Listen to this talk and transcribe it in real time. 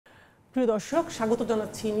প্রিয় দর্শক, স্বাগত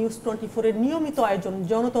জানাচ্ছি নিউজ 24 এর নিয়মিত আয়োজন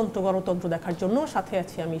জনতন্ত্র গণতন্ত্র দেখার জন্য। সাথে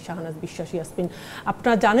আছি আমি শাহনাজ বিশ্বাসী ইয়াসমিন।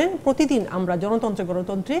 আপনারা জানেন প্রতিদিন আমরা জনতন্ত্র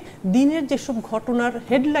গণতন্ত্রে দিনের যেসব ঘটনার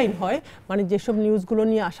হেডলাইন হয়, মানে যেসব নিউজগুলো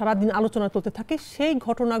নিয়ে সারাদিন আলোচনা চলতে থাকে, সেই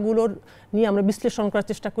ঘটনাগুলোর নিয়ে আমরা বিশ্লেষণ করার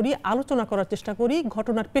চেষ্টা করি, আলোচনা করার চেষ্টা করি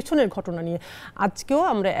ঘটনার পেছনের ঘটনা নিয়ে। আজকেও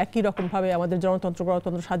আমরা একই রকমভাবে আমাদের জনতন্ত্র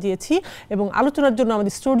গণতন্ত্র সাজিয়েছি এবং আলোচনার জন্য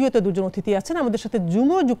আমাদের স্টুডিওতে দুজন অতিথি আছেন। আমাদের সাথে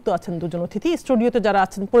জুমও যুক্ত আছেন দুজন অতিথি। স্টুডিওতে যারা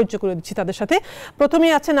আছেন পরিচয় করে দিচ্ছি তাদের সাথে।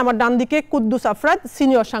 প্রথমেই আছেন আমার ডান দিকে কুদ্দুস আফরাদ,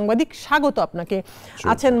 সিনিয়র সাংবাদিক, স্বাগত আপনাকে।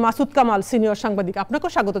 আছেন মাসুদ কামাল, সিনিয়র সাংবাদিক,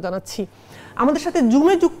 আপনাকেও স্বাগত জানাচ্ছি। আমাদের সাথে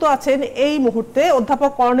জুমে যুক্ত আছেন এই মুহূর্তে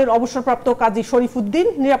অধ্যাপক কর্নেল অবসরপ্রাপ্ত কাজী শরীফউদ্দিন,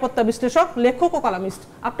 নিরাপত্তা বিশ্লেষক, লেখক ও কলামিস্ট।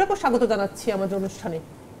 আপনাকেও স্বাগত জানাচ্ছি আমাদের অনুষ্ঠানে।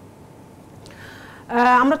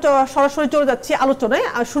 আমরা সরাসরি চলে যাচ্ছি আলোচনায়।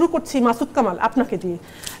 শুরু করছি মাসুদ কামাল আপনাকে দিয়ে।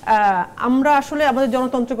 আমরা আসলে আমাদের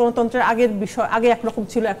জনতন্ত্র গণতন্ত্রের আগের বিষয় আগে একরকম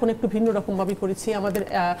ছিল, এখন একটু ভিন্ন রকমভাবে করেছি। আমাদের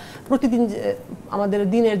প্রতিদিন আমাদের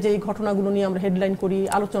দিনের যে ঘটনাগুলো নিয়ে আমরা হেডলাইন করি,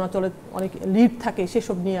 আলোচনা চলে, অনেক লিড থাকে,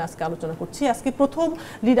 সেসব নিয়ে আজকে আলোচনা করছি। আজকে প্রথম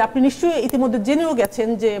লিড আপনি নিশ্চয়ই ইতিমধ্যে জেনেও গেছেন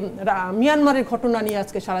যে মিয়ানমারের ঘটনা নিয়ে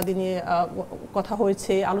আজকে সারাদিনে কথা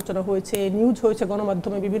হয়েছে, আলোচনা হয়েছে, নিউজ হয়েছে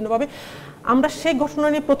গণমাধ্যমে বিভিন্নভাবে। আমরা সেই ঘটনা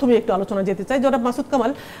নিয়ে প্রথমে একটু আলোচনা যেতে চাই। জনাব মাসুদ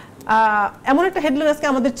কামাল, এমন একটা হেডলাইন আজকে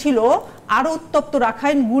আমাদের ছিল, আরো উত্তপ্ত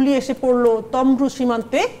রাখাইন, গুলি এসে পড়লো তমরু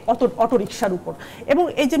সীমান্তে অটোরিকশার উপর। এবং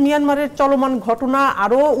এই যে মিয়ানমারের চলমান ঘটনা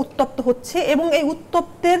আরো উত্তপ্ত হচ্ছে এবং এই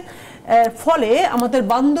উত্তপ্তের ফলে আমাদের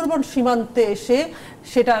বান্দরবান সীমান্তে এসে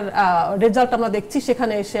সেটার রেজাল্ট আমরা দেখছি।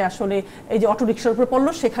 সেখানে এসে আসলে এই যে অটোরিকশার উপর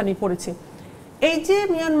পড়লো, সেখানেই পড়েছে। এই যে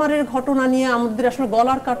মিয়ানমারের ঘটনা নিয়ে আমাদের আসলে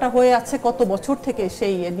গলার কাটা হয়ে আছে কত বছর থেকে।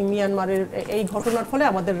 সেই মিয়ানমারের এই ঘটনার ফলে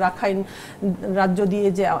আমাদের রাখাইন রাজ্য দিয়ে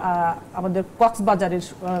যে আমাদের কক্সবাজারের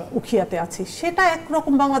উখিয়াতে আছে, সেটা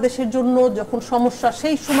একরকম বাংলাদেশের জন্য যখন সমস্যা,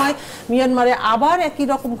 সেই সময় মিয়ানমারে আবার একই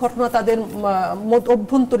রকম ঘটনা, তাদের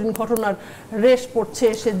অভ্যন্তরীণ ঘটনার রেশ পড়ছে,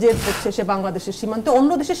 সে জেদ পড়ছে সে বাংলাদেশের সীমান্তে,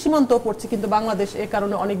 অন্য দেশের সীমান্তও পড়ছে, কিন্তু বাংলাদেশ এ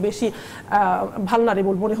কারণে অনেক বেশি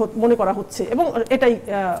ভালনারেবল মনে করা হচ্ছে এবং এটাই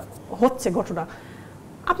হচ্ছে ঘটনা।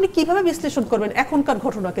 আপনি কিভাবে বিশ্লেষণ করবেন এখনকার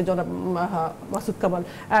ঘটনাকে জনাব মাসুদ কামাল,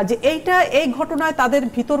 যে এই ঘটনায় তাদের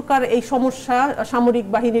ভিতরকার এই সমস্যা, সামরিক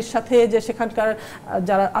বাহিনীর সাথে যে সেখানকার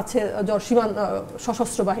যারা আছে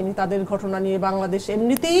সশস্ত্র বাহিনী, তাদের ঘটনা নিয়ে বাংলাদেশ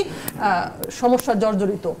এমনিতেই সমস্যা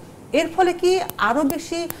জর্জরিত, এর ফলে কি আরো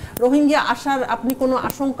বেশি রোহিঙ্গা আসার আপনি কোনো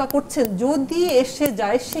আশঙ্কা করছেন? যদি এসে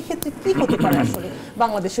যায় সেক্ষেত্রে কি হতে পারে আসলে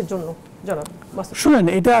বাংলাদেশের জন্য? জনাব মাসুদ, শুনেন,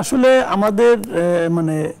 এটা আসলে আমাদের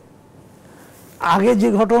মানে আগে যে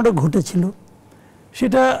ঘটনাটা ঘটেছিল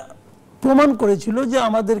সেটা প্রমাণ করেছিল যে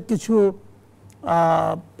আমাদের কিছু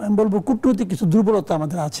আমি বলবো কূটনৈতিক কিছু দুর্বলতা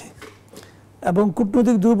আমাদের আছে, এবং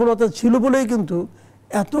কূটনৈতিক দুর্বলতা ছিল বলেই কিন্তু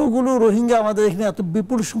এতগুলো রোহিঙ্গা আমাদের এখানে, এত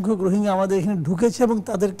বিপুল সংখ্যক রোহিঙ্গা আমাদের এখানে ঢুকেছে এবং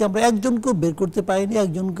তাদেরকে আমরা একজনকেও বের করতে পারিনি,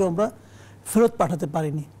 একজনকেও আমরা ফেরত পাঠাতে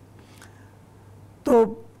পারিনি। তো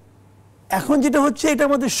এখন যেটা হচ্ছে, এটা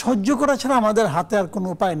আমাদের সহ্য করা ছাড়া আমাদের হাতে আর কোনো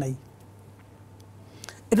উপায় নাই।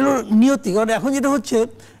 এটা হলো নিয়তি। কারণ এখন যেটা হচ্ছে,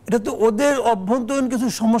 এটা তো ওদের অভ্যন্তরীণ কিছু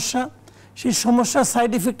সমস্যা, সেই সমস্যার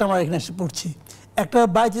সাইড ইফেক্ট আমরা এখানে এসে পড়ছি। একটা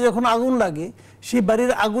বাড়িতে যখন আগুন লাগে, সেই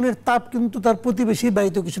বাড়ির আগুনের তাপ কিন্তু তার প্রতিবেশীর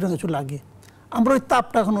বাড়িতেও কিছু না কিছু লাগে। আমরা ওই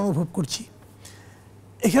তাপটা এখন অনুভব করছি।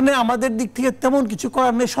 এখানে আমাদের দিক থেকে তেমন কিছু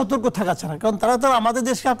করার নেই, সতর্ক থাকা ছাড়া। কারণ তারা আমাদের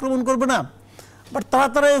দেশকে আক্রমণ করবে না, বাট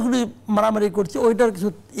তারা এগুলি মারামারি করছে, ওইটার কিছু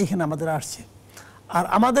এখানে আমাদের আসছে। আর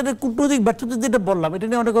আমাদের কূটনৈতিক ব্যর্থতা যেটা বললাম, এটা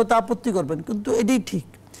নিয়ে অনেকে হয়তো আপত্তি করবেন, কিন্তু এটাই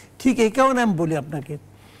ঠিক এই কারণে আমি বলি আপনাকে,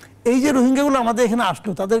 এই যে রোহিঙ্গাগুলো আমাদের এখানে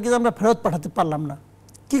আসলো, তাদেরকে আমরা ফেরত পাঠাতে পারলাম না।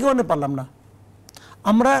 কী কারণে পারলাম না?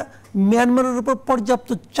 আমরা মিয়ানমারের উপর পর্যাপ্ত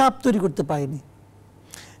চাপ তৈরি করতে পারিনি।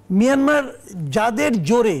 মিয়ানমার যাদের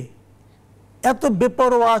জোরে এত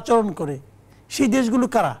বেপরোয়া আচরণ করে, সেই দেশগুলো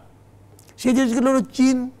কারা? সেই দেশগুলো হলো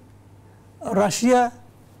চীন, রাশিয়া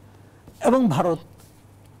এবং ভারত।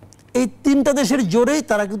 এই তিনটা দেশের জোরেই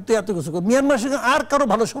তারা কিন্তু এত কিছু করে। মিয়ানমারের সঙ্গে আর কারো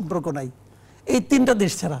ভালো সম্পর্ক নাই, এই তিনটা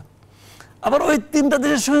দেশ ছাড়া। আবার ওই তিনটা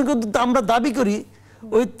দেশের সঙ্গে কিন্তু আমরা দাবি করি,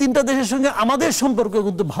 ওই তিনটা দেশের সঙ্গে আমাদের সম্পর্ক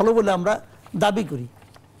কিন্তু ভালো বলে আমরা দাবি করি।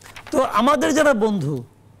 তো আমাদের যারা বন্ধু,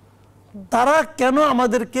 তারা কেন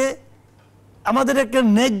আমাদের একটা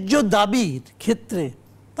ন্যায্য দাবির ক্ষেত্রে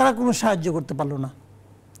তারা কোনো সাহায্য করতে পারলো না?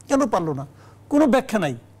 কেন পারলো না? কোনো ব্যাখ্যা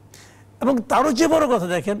নাই। এবং তারও চেয়ে বড় কথা,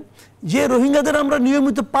 দেখেন, যে রোহিঙ্গাদের আমরা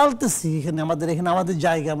নিয়মিত পালতেছি আমাদের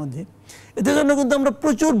জায়গার মধ্যে, এদের জন্য কিন্তু আমরা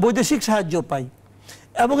প্রচুর বৈদেশিক সাহায্য পাই।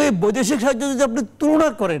 এবং এই বৈদেশিক সাহায্য যদি আপনি তুলনা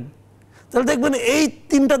করেন, তাহলে দেখবেন এই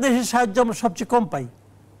তিনটা দেশের সাহায্য আমরা সবচেয়ে কম পাই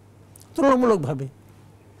তুলনামূলকভাবে।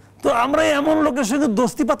 তো আমরা এমন লোকের সঙ্গে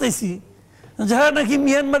দোস্তি পাতাইছি যারা নাকি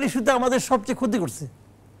মিয়ানমার ইস্যুতে আমাদের সবচেয়ে ক্ষতি করছে।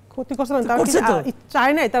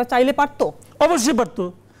 চায় নাই, তারা চাইলে পারতো, অবশ্যই পারতো।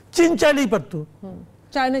 চীন চাইলেই পারতো,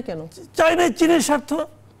 চায় না কেন? চায় না চীনের স্বার্থ।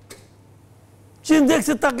 চীন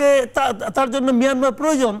দেখছে তাকে তার জন্য মিয়ানমার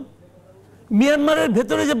প্রয়োজন। মিয়ানমারের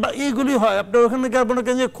ভেতরে যে এইগুলি হয়, আপনার ওখানে মনে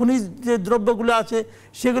করেন যে খনিজ যে দ্রব্যগুলো আছে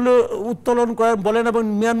সেগুলো উত্তোলন করেন বলেন, এবং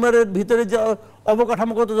মিয়ানমারের ভিতরে যে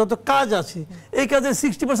অবকাঠামোগত যত কাজ আছে এই কাজের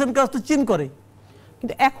 60% কাজ তো চীন করে।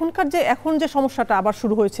 কিন্তু এখন যে সমস্যাটা আবার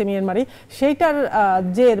শুরু হয়েছে মিয়ানমারে, সেইটার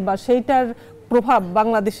জের বা সেইটার প্রভাব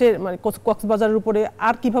বাংলাদেশের মানে কক্সবাজারের উপরে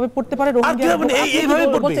আর কিভাবে পড়তে পারে?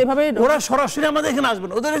 ওরা সরাসরি আমাদের এখানে আসবে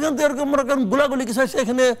না, ওদের এখান থেকে এরকম গোলাগুলি কিছু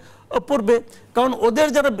এখানে পড়বে। কারণ ওদের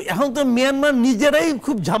যারা এখন তো মিয়ানমার নিজেরাই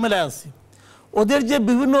খুব ঝামেলায় আছে। ওদের যে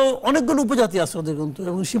বিভিন্ন অনেকগুলো উপজাতি আছে ওদের কিন্তু,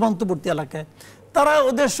 এবং সীমান্তবর্তী এলাকায় তারা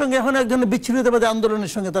ওদের সঙ্গে এখন এক ধরনের বিচ্ছিন্নতাবাদী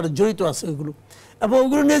আন্দোলনের সঙ্গে তারা জড়িত আছে ওইগুলো। এবং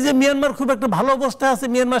ওগুলো নিয়ে যে মিয়ানমার খুব একটা ভালো অবস্থায় আছে,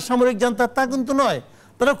 মিয়ানমার সামরিক জান্তা, তা কিন্তু নয়।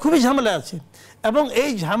 তারা খুবই ঝামেলায় আছে, এবং এই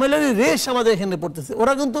ঝামেলারই রেশ আমাদের এখানে পড়তেছে।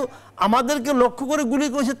 ওরা কিন্তু আমাদেরকে লক্ষ্য করে গুলি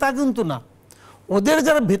করেছে তা কিন্তু না। ওদের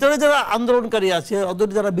যারা ভিতরে যারা আন্দোলনকারী আছে, ওদের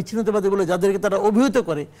যারা বিচ্ছিন্নতাবাদী বলে যাদেরকে তারা অভিহিত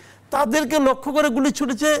করে, তাদেরকে লক্ষ্য করে গুলি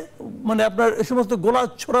ছুটেছে, মানে আপনার এই সমস্ত গোলা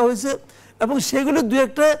ছোড়া হয়েছে, এবং সেগুলো দু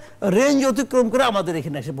একটা রেঞ্জ অতিক্রম করে আমাদের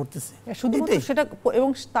এখানে এসে পড়তেছে। শুধুমাত্র সেটা, এবং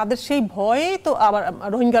তাদের সেই ভয়ে তো আবার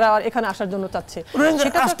রোহিঙ্গারা এখানে আসার জন্য চাচ্ছে। রোহিঙ্গা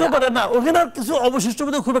আসতে পারে না, ওখানে আর কিছু অবশিষ্ট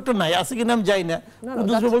খুব একটা নাই, আছে কিনা আমি যাই না,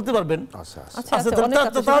 বলতে পারবেন।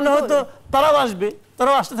 তাহলে হয়তো তারাও আসবে,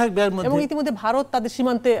 তারাও আসতে থাকবে। এবং ইতিমধ্যে ভারত তাদের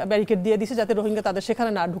সীমান্তে ব্যারিকেড দিয়ে দিয়েছে যাতে রোহিঙ্গা তাদের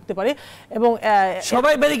সেখানে না ঢুকতে পারে। এবং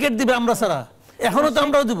সবাই ব্যারিকেড দিবে, আমরা ছাড়া। এখনো তো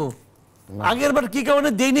আমরাও দিব, আগের বার কি কারণে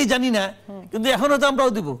দেইনি জানি না, কিন্তু এখনো তো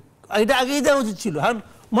আমরাও দিব। এটা আগেই দেওয়া উচিত ছিল। আর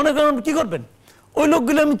মনে করেন কি করবেন, ওই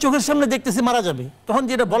লোকগুলো আমি চোখের সামনে দেখতেছি মারা যাবে, তখন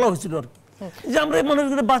যেটা বলা হয়েছিল আর কি, যে আমরা এই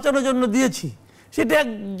মানুষগুলো বাঁচানোর জন্য দিয়েছি, সেটা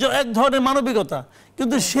এক ধরনের মানবিকতা।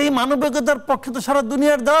 কিন্তু সেই মানবিকতার পক্ষে তো সারা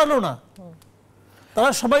দুনিয়ার দাঁড়ালো না। তারা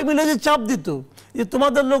সবাই মিলে যে চাপ দিত যে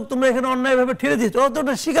তোমাদের লোক তোমরা এখানে অন্যায়ভাবে ঠেলে দিয়েছো, ওরা তো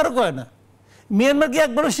ওটা স্বীকারও করে না। মিয়ানমার কি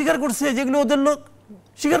একবারও স্বীকার করছে যেগুলো ওদের লোক?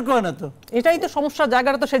 স্বীকার করে না তো। এটাই তো সমস্যার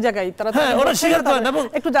জায়গাটা, তো সেই জায়গায় তারা ওরা স্বীকার করে না। এবং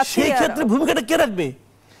সেই ক্ষেত্রে ভূমিকাটা কে রাখবে?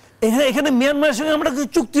 এখানে মিয়ানমারের সঙ্গে আমরা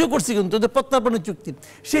চুক্তিও করছি, কিন্তু ওদের প্রত্যার্পণের চুক্তি,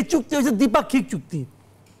 সেই চুক্তি হচ্ছে দ্বিপাক্ষিক চুক্তি।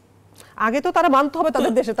 আগে তো তারা মানতে হবে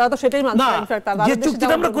তাদের দেশে, তারা তো সেটাই মানছে। ইনফ্যাক্ট যে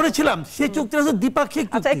চুক্তিটা আমরা করেছিলাম সেই চুক্তিটা হচ্ছে দ্বিপাক্ষিক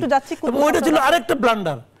চুক্তি। একটু যাচ্ছি, ওইটা ছিল আরেকটা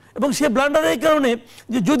ব্লান্ডার। এবং সেই ব্লান্ডারের কারণে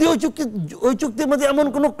যে যদি ওই চুক্তির মধ্যে এমন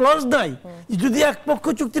কোনো ক্লজ নাই, যদি এক পক্ষ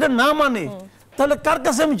চুক্তিটা না মানে তাহলে কার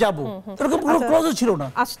কাছে আমি যাব, এরকম কোনো ক্লজও ছিল না।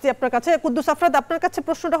 আসছে আপনার কাছে কুদ্দুস আফরাদ, আপনার কাছে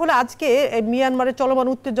প্রশ্নটা হলো, আজকে মিয়ানমারের চলমান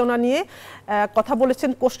উত্তেজনা নিয়ে কথা বলেছেন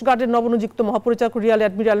কোস্টগার্ডের নবনিযুক্ত মহাপরিচালক রিয়াল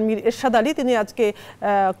অ্যাডমিরাল মীর এরশাদ আলী। তিনি আজকে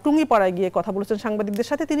টুঙ্গিপাড়ায় গিয়ে কথা বলেছেন সাংবাদিকদের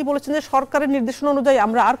সাথে। তিনি বলেছেন যে সরকারের নির্দেশনা অনুযায়ী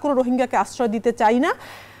আমরা আর কোনো রোহিঙ্গাকে আশ্রয় দিতে চাই না।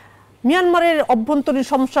 মিয়ানমারের অভ্যন্তরীণ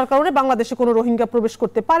সমস্যার কারণে বাংলাদেশে কোনো রোহিঙ্গা প্রবেশ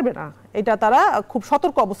করতে পারবে না, এটা তারা খুব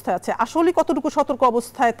সতর্ক অবস্থায় আছে। আসলে কতটুকু সতর্ক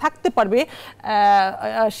অবস্থায় থাকতে পারবে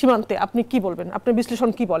সীমান্তে, আপনি কি বলবেন? আপনার বিশ্লেষণ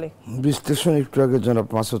কি বলে? বিশ্লেষণ একটু আগে জনাব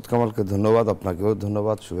মাসুদ কামালকে ধন্যবাদ, আপনাকেও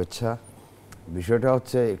ধন্যবাদ, শুভেচ্ছা। বিষয়টা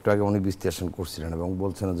হচ্ছে একটু আগে উনি বিশ্লেষণ করছিলেন এবং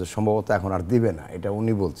বলছেন যে সম্ভবত এখন আর দিবে না, এটা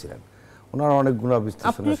উনি বলছিলেন। ওনার অনেকগুলো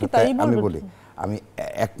বিশ্লেষণের সাথে আমি বলি আমি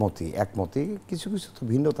একমতই, কিছু কিছু তো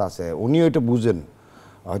ভিন্নতা আছে। উনিও এটা বুঝেন,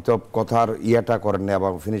 হয়তো কথার ইয়াটা করেন না,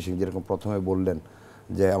 আবার ফিনিশিং যেরকম প্রথমে বললেন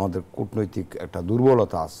যে আমাদের কূটনৈতিক একটা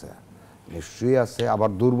দুর্বলতা আছে, নিশ্চয়ই আছে। আবার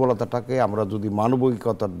দুর্বলতাটাকে আমরা যদি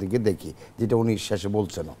মানবিকতার দিকে দেখি, যেটা উনি শেষে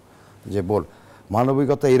বলছেন যে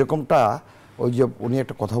মানবিকতা এরকমটা, ওই যে উনি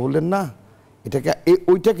একটা কথা বললেন না,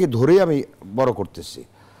 ওইটাকে ধরেই আমি বড় করতেছি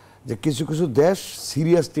যে কিছু কিছু দেশ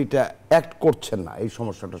সিরিয়াসলি এটা অ্যাক্ট করছেন না এই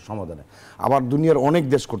সমস্যাটার সমাধানে। আবার দুনিয়ার অনেক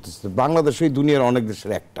দেশ করতেছে, বাংলাদেশ এই দুনিয়ার অনেক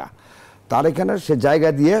দেশের একটা, তার এখানে সে জায়গা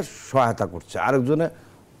দিয়ে সহায়তা করছে, আরেকজনে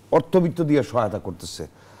অর্থবিত্ত দিয়ে সহায়তা করতেছে,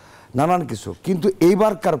 নানান কিছু। কিন্তু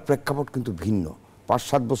এইবারকার প্রেক্ষাপট কিন্তু ভিন্ন।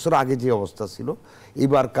 ৫-৭ বছর আগে যে অবস্থা ছিল,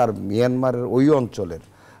 এইবারকার মিয়ানমারের ওই অঞ্চলের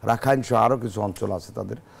রাখাইন সহ আরও কিছু অঞ্চল আছে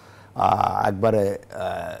তাদের, একবারে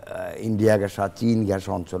ইন্ডিয়া ঘেঁষা চীন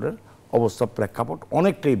ঘেঁষা অঞ্চলের অবস্থা প্রেক্ষাপট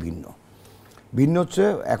অনেকটাই ভিন্ন হচ্ছে।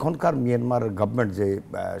 এখনকার মিয়ানমার গভর্নমেন্ট যে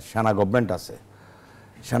সেনা গভর্নমেন্ট আছে,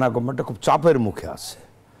 সেনা গভর্নমেন্টটা খুব চাপের মুখে আছে,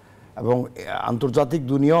 এবং আন্তর্জাতিক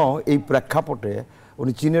দুনিয়াও এই প্রেক্ষাপটে,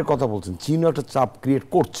 উনি চীনের কথা বলছেন, চীনও একটা চাপ ক্রিয়েট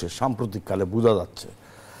করছে সাম্প্রতিককালে, বোঝা যাচ্ছে।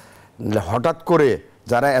 হঠাৎ করে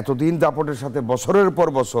যারা এতদিন দাপটের সাথে বছরের পর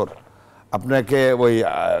বছর আপনাকে ওই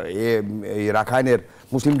রাখাইনের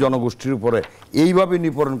মুসলিম জনগোষ্ঠীর উপরে এইভাবে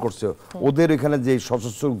নিপীড়ন করছে, ওদের এখানে যে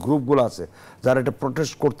সশস্ত্র গ্রুপগুলো আছে যারা এটা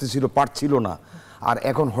প্রোটেস্ট করতেছিল, পারছিল না, আর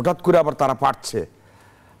এখন হঠাৎ করে আবার তারা পারছে,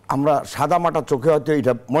 আমরা সাদামাটা চোখে হয়তো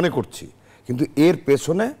এটা মনে করছি, কিন্তু এর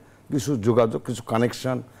পেছনে কিছু যোগাযোগ, কিছু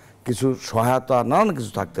কানেকশান, কিছু সহায়তা, নানান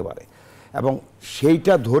কিছু থাকতে পারে। এবং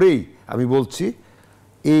সেইটা ধরেই আমি বলছি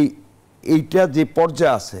এইটা যে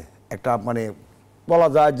পর্যায়ে আছে, একটা মানে বলা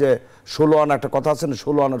যায় যে 16 আনা একটা কথা আছে না,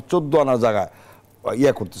 16 আনার 14 আনার জায়গায়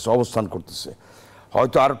করতেছে, অবস্থান করতেছে।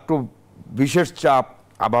 হয়তো আর একটু বিশেষ চাপ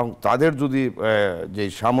এবং তাদের যদি যে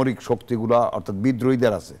সামরিক শক্তিগুলো অর্থাৎ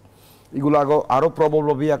বিদ্রোহীদের আছে এগুলো আরও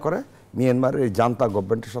প্রবলভাবে করে মিয়ানমারের এই জান্তা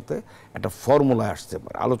গভর্নমেন্টের সাথে একটা ফর্মুলায় আসতে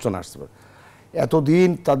পারে, আলোচনা আসতে পারে। এতদিন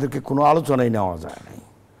তাদেরকে কোনো আলোচনাই নেওয়া যায় নাই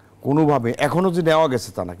কোনোভাবে, এখনও যে নেওয়া গেছে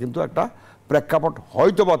তা না, কিন্তু একটা প্রেক্ষাপট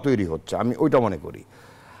হয়তো বা তৈরি হচ্ছে, আমি ওইটা মনে করি।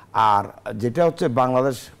 আর যেটা হচ্ছে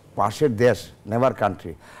বাংলাদেশ পাশের দেশ, নেভার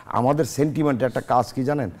কান্ট্রি, আমাদের সেন্টিমেন্টে একটা কাজ কি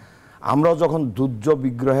জানেন, আমরাও যখন যুদ্ধ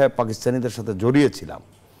বিগ্রহে পাকিস্তানিদের সাথে জড়িয়েছিলাম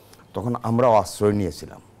তখন আমরাও আশ্রয়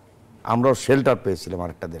নিয়েছিলাম, আমরাও শেল্টার পেয়েছিলাম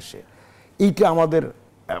আরেকটা দেশে। এইটা আমাদের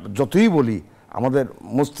যতই বলি আমাদের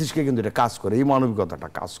মস্তিষ্কে কিন্তু এটা কাজ করে, এই মানবিকতাটা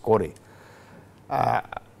কাজ করে।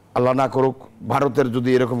 আল্লাহ না করুক ভারতের যদি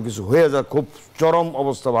এরকম কিছু হয়ে যায়, খুব চরম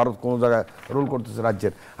অবস্থা, ভারত কোনো জায়গায় রোল করতেছে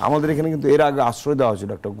রাজ্যের, আমাদের এখানে কিন্তু এর আগে আশ্রয় দেওয়া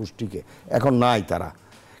হয়েছিল একটা গোষ্ঠীকে, এখন নাই তারা,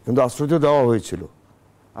 কিন্তু আশ্রয় তো দেওয়া হয়েছিল।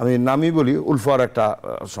 আমি নামই বলি, উলফার একটা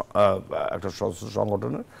সশস্ত্র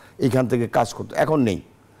সংগঠনের এইখান থেকে কাজ করতে, এখন নেই,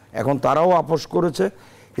 এখন তারাও আপোষ করেছে।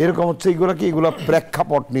 এরকম হচ্ছে এইগুলো কি, এগুলো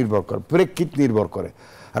প্রেক্ষাপট নির্ভর করে, প্রেক্ষিত নির্ভর করে,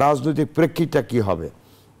 রাজনৈতিক প্রেক্ষিতটা কি হবে।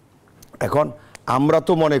 এখন আমরা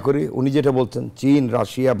তো মনে করি উনি যেটা বলছেন চীন,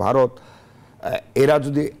 রাশিয়া, ভারত এরা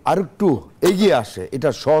যদি আরেকটু এগিয়ে আসে এটা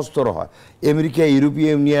সহজতর হয়। আমেরিকা, ইউরোপীয়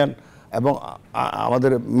ইউনিয়ন এবং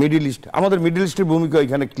আমাদের মিডল ইস্টের ভূমিকা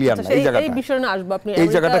এখানে ক্লিয়ার না। এই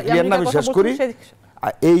জায়গাটা ক্লিয়ার না, আমি শেষ করি।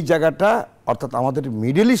 এই জায়গাটা অর্থাৎ আমাদের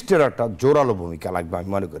মিডল ইস্টের একটা জোরালো ভূমিকা লাগবে আমি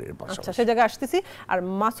মনে করি। আচ্ছা, সেই জায়গায় আসতেছি। আর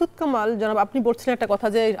মাসুদ কামাল জনাব, আপনি বলছিলেন একটা কথা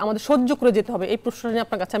যে আমাদের সহ্য করে যেতে হবে, এই প্রশ্নটা নিয়ে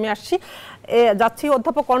আপনার কাছে আমি আসছি যাচ্ছি।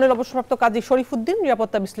 অধ্যাপক কর্নেল অবসরপ্রাপ্ত কাজী শরীফুদ্দীন,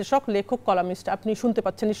 নিরাপত্তা বিশ্লেষক, লেখক, কলামিস্ট, আপনি শুনতে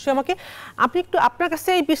পাচ্ছেন নিশ্চয়ই আমাকে। আপনি একটু আপনার কাছে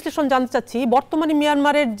এই বিশ্লেষণ জানতে চাচ্ছি, বর্তমানে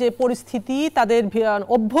মিয়ানমারের যে পরিস্থিতি, তাদের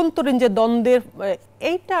অভ্যন্তরীণ যে দ্বন্দ্বের,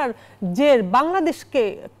 এইটার যে বাংলাদেশকে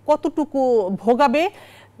কতটুকু ভোগাবে,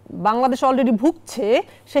 বাংলাদেশ অলরেডি ভুগছে,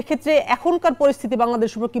 সেক্ষেত্রে এখনকার পরিস্থিতি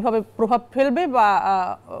বাংলাদেশের উপর কিভাবে প্রভাব ফেলবে, বা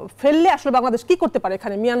ফেললে আসলে বাংলাদেশ কি করতে পারে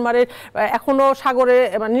এখানে? মিয়ানমারের এখনো সাগরে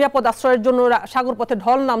নিরাপদ আশ্রয়ের জন্য সাগর পথে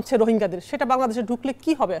ঢল নামছে রোহিঙ্গাদের, সেটা বাংলাদেশে ঢুকলে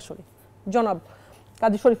কি হবে আসলে? জনাব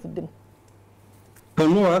কাজী শরীফুদ্দীন।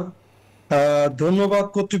 ধন্যবাদ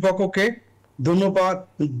কর্তৃপক্ষকে, ধন্যবাদ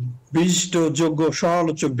বিশিষ্ট যোগ্য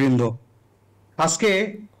সহ-আলোচক বৃন্দ। আজকে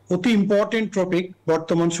অতি ইম্পর্টেন্ট টপিক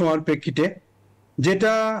বর্তমান সময়ের প্রেক্ষিতে,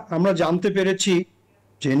 যেটা আমরা জানতে পেরেছি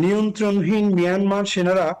যে নিয়ন্ত্রণহীন মিয়ানমার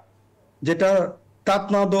সেনারা, যেটা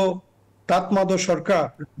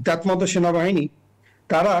তাতমাদ সেনাবাহিনী,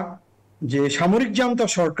 তারা যে সামরিক জান্তা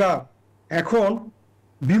সরকার এখন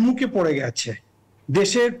বিমুখে পড়ে গেছে।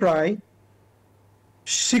 দেশের প্রায়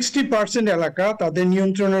 60% এলাকা তাদের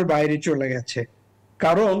নিয়ন্ত্রণের বাইরে চলে গেছে।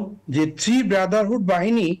 কারণ যে থ্রি ব্রাদারহুড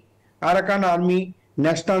বাহিনী, Arakan army,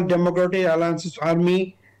 national Democratic alliance army,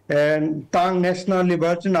 তাং national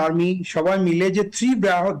liberation army, সবাই মিলে যে থ্রি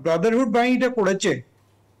ব্রাদারহুড বাহিনীটা করেছে,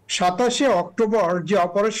 27শে অক্টোবর যে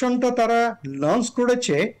অপারেশনটা তারা লঞ্চ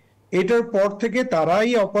করেছে, এটার পর থেকে তারা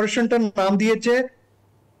এই অপারেশনটার নাম দিয়েছে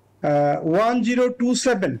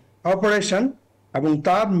 1027 অপারেশন। এবং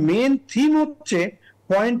তার মেন থিম হচ্ছে,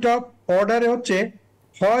 পয়েন্ট অফ অর্ডারে হচ্ছে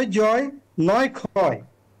হয় জয় নয় ক্ষয়,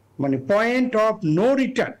 মানে পয়েন্ট অফ নো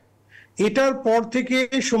রিটার্ন। এটার পর থেকে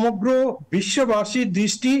সমগ্র বিশ্ববাসীর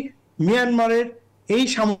দৃষ্টি মিয়ানমারের এই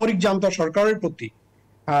সামরিক জান্তা সরকারের প্রতি,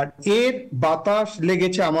 আর এর বাতাস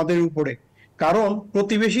লেগেছে আমাদের উপরে। কারণ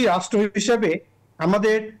প্রতিবেশী রাষ্ট্র হিসেবে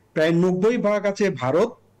আমাদের প্রায় 90 আছে ভারত,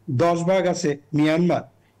 10 আছে মিয়ানমার।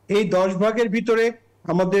 এই 10 ভিতরে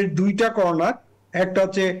আমাদের দুইটা কর্নার, একটা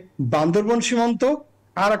হচ্ছে বান্দরবন সীমান্ত,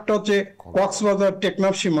 আর একটা হচ্ছে কক্সবাজার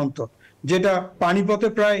টেকনাফ সীমান্ত, যেটা পানিপথে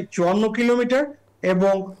প্রায় 54 কিলোমিটার,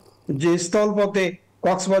 এবং যে স্থলপথে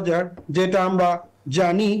কক্সবাজার, যেটা আমরা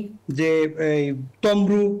জানি যে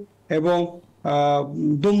তমব্রু এবং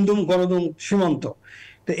দুমদুম গণতন সীমান্ত।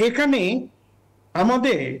 তো এখানে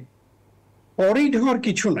আমাদের অরিড হওয়ার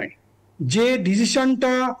কিছু নাই। যে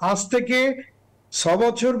ডিসিশনটা আজ থেকে 6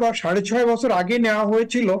 বছর বা 6.5 বছর আগে নেওয়া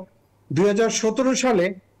হয়েছিল 2017 সালে,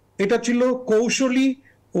 এটা ছিল কৌশলী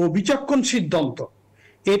ও বিচক্ষণ সিদ্ধান্ত।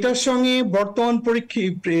 এটার সঙ্গে বর্তমান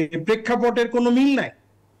প্রেক্ষাপটের কোনো মিল নাই।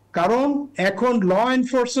 কারণ এখন ল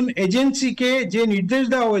এনফোর্সমেন্ট এজেন্সিকে যে নির্দেশ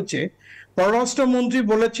দেওয়া হয়েছে, পররাষ্ট্রমন্ত্রী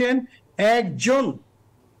বলেছেন একজন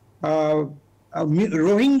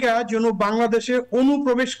রোহিঙ্গা যেন বাংলাদেশে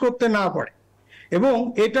অনুপ্রবেশ করতে না পারে, এবং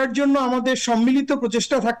এটার জন্য আমাদের সম্মিলিত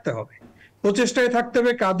প্রচেষ্টা থাকতে হবে। প্রচেষ্টায় থাকতে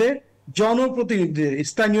হবে কাদের? জনপ্রতিনিধিদের,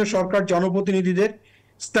 স্থানীয় সরকার জনপ্রতিনিধিদের,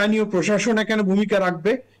 স্থানীয় প্রশাসন এখানে ভূমিকা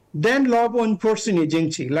রাখবে। দেন ল enforcing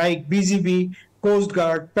agency like BGB, coast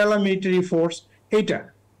guard, paramilitary force, এটা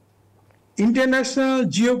ইন্টারন্যাশনাল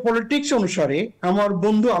জিওপলিটিক্স অনুসারে আমার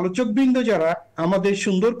বন্ধু আলোচকবৃন্দ যারা আমাদের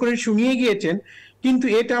সুন্দর করে শুনিয়ে গিয়েছেন, কিন্তু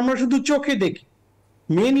এটা আমরা শুধু চোখে দেখি।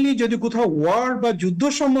 মেইনলি যদি কোথাও ওয়ার বা যুদ্ধ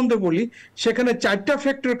সম্বন্ধে বলি, সেখানে 4টা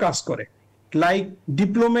ফ্যাক্টর কাজ করে, like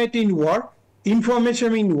diplomat in war,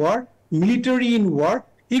 information in war, military in war,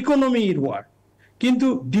 economy in war. কিন্তু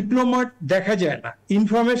ডিপ্লোমাট দেখা যায় না,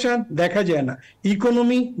 ইনফরমেশন দেখা যায় না,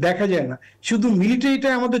 ইকোনমি দেখা যায় না, শুধু মিলিটারিটা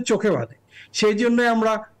আমাদের চোখে বাঁধে। সেই জন্য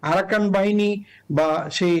আমরা আরাকান বাহিনী বা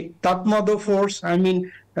সেই তাতমাদো ফোর্স,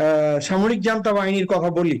 সামরিক জান্তা বাহিনীর কথা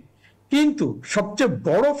বলি। কিন্তু সবচেয়ে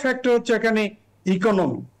বড় ফ্যাক্টর হচ্ছে এখানে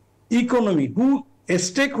ইকোনমি হু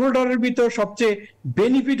স্টেক হোল্ডারের ভিতর সবচেয়ে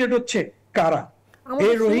বেনিফিটেড হচ্ছে কারা?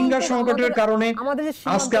 এই রোহিঙ্গা সংকটের কারণে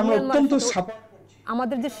আজকে আমরা অত্যন্ত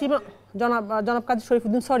আমাদের যে সীমা, জনাব কাজী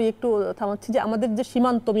শরীফুদ্দিন, সরি একটু থামাচ্ছি, যে আমাদের যে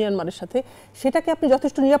সীমান্ত মিয়ানমারের সাথে, সেটাকে আপনি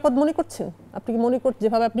যথেষ্ট নিরাপদ মনে করছেন? আপনি কি মনে করছেন,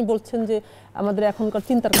 যেভাবে আপনি বলছেন যে আমাদের এখনকার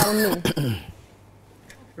চিন্তার কারণ নেই?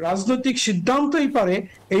 রাজনৈতিক সিদ্ধান্তই পারে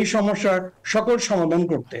এই সমস্যার সকল সমাধান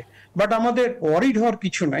করতে, বাট আমাদের ওয়ারিড হওয়ার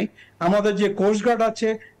কিছু নাই। আমাদের যে কোস্টগার্ড আছে,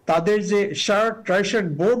 তাদের যে শার্ট ট্রাইশার্ট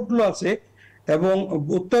বোর্ডগুলো আছে, এবং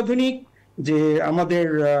অত্যাধুনিক যে আমাদের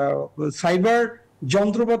সাইবার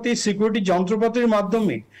যন্ত্রপাতি, সিকিউরিটি যন্ত্রপাতির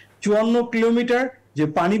মাধ্যমে 54 কিলোমিটার যে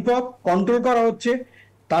পানিপথ কন্ট্রোল করা হচ্ছে।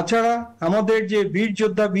 তাছাড়া আমাদের যে বীর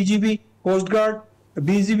যোদ্ধা বিজিবি, কোস্টগার্ড,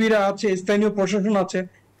 বিজিবিরা আছে, স্থানীয় প্রশাসন আছে,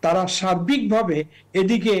 তারা সার্বিকভাবে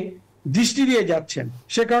এদিকে দৃষ্টি দিয়ে যাচ্ছেন।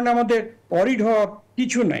 সে কারণে আমাদের অরিড হওয়ার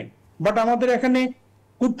কিছু নাই। বাট আমাদের এখানে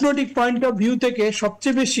কূটনৈতিক পয়েন্ট অফ ভিউ থেকে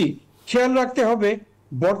সবচেয়ে বেশি খেয়াল রাখতে হবে,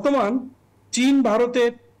 বর্তমান চীন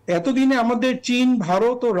ভারতের, এতদিনে আমাদের চীন,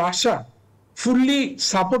 ভারত ও রাশিয়া ফুললি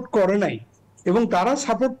সাপোর্ট করে নাই, এবং তারা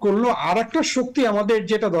সাপোর্ট করলো। আর একটা শক্তি আমাদের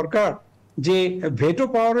যেটা দরকার, যে ভেটো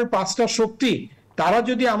পাওয়ারের 5টা শক্তি, তারা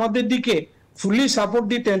যদি আমাদের দিকে ফুললি সাপোর্ট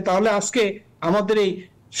দিতেন, তাহলে আজকে আমাদের এই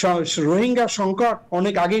রোহিঙ্গা সংকট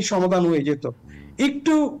অনেক আগেই সমাধান হয়ে যেত।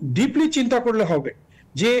 একটু ডিপলি চিন্তা করলে হবে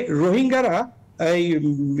যে রোহিঙ্গারা এই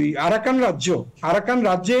আরাকান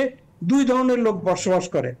রাজ্যে 2 ধরনের লোক বসবাস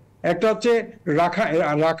করে, একটা হচ্ছে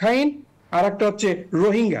রাখাইন, আর একটা হচ্ছে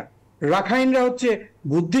রোহিঙ্গা। রাখাইনরা হচ্ছে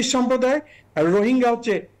বুদ্ধিস্ট সম্প্রদায়, আর রোহিঙ্গা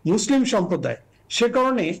হচ্ছে মুসলিম সম্প্রদায়। সে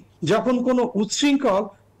কারণে যখন কোনো উচ্ছৃঙ্খল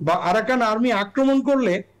বা আরাকান আর্মি আক্রমণ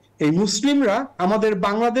করলে এই মুসলিমরা আমাদের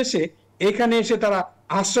বাংলাদেশে এখানে এসে তারা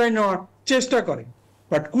আশ্রয় নেওয়ার চেষ্টা করে।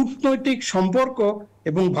 বাট কূটনৈতিক সম্পর্ক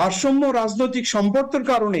এবং ভারসাম্য রাজনৈতিক সম্পর্কের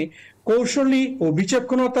কারণে কৌশলী ও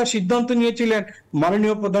বিচক্ষণতার সিদ্ধান্ত নিয়েছিলেন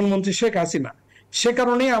মাননীয় প্রধানমন্ত্রী শেখ হাসিনা। সে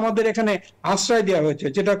কারণে আমাদের এখানে আশ্রয় দেওয়া হয়েছে।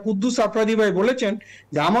 যেটা কুদ্দুস আফরাদি ভাই বলেছেন,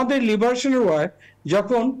 যে আমাদের লিবারেশনের ওয়ার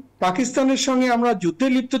যখন পাকিস্তানের সঙ্গে আমরা যুদ্ধে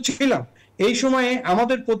লিপ্ত ছিলাম, এই সময়ে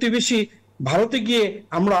আমাদের প্রতিবেশী ভারতে গিয়ে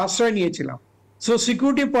আমরা আশ্রয় নিয়েছিলাম। So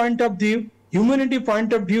security point of view, humanity point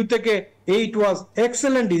of view থেকে ইট ওয়াজ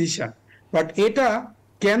এক্সেলেন্ট ডিসিশন। বাট এটা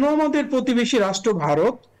কেন আমাদের প্রতিবেশী রাষ্ট্র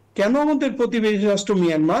ভারত, কেন আমাদের প্রতিবেশী রাষ্ট্র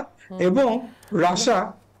মিয়ানমার এবং রাশিয়া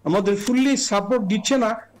আমাদের ফুললি সাপোর্ট দিচ্ছে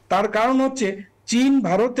না? তার কারণ হচ্ছে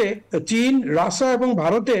চীন, রাশিয়া এবং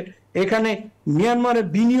ভারতের এখানে মিয়ানমারে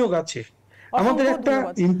বিনিয়োগ আছে। আমাদের একটা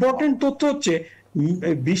ইম্পর্টেন্ট তথ্য হচ্ছে,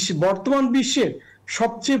 বর্তমান বিশ্বের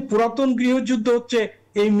সবচেয়ে পুরাতন গৃহযুদ্ধ হচ্ছে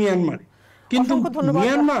এই মিয়ানমারে, কিন্তু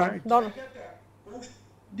মিয়ানমার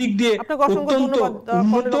দিক দিয়ে অত্যন্ত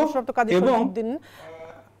উন্নত। এবং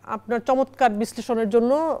আপনার চমৎকার বিশ্লেষণের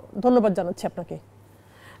জন্য ধন্যবাদ জানাচ্ছি আপনাকে।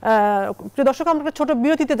 প্রিয় দর্শক, আমরা একটা ছোট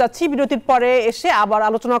বিরতিতে যাচ্ছি। বিরতির পরে এসে আবার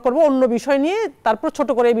আলোচনা করব অন্য বিষয় নিয়ে, তারপর ছোট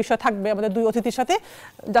করে এই বিষয় থাকবে আমাদের 2 অতিথির সাথে।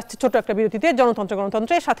 যাচ্ছি ছোট একটা বিরতিতে।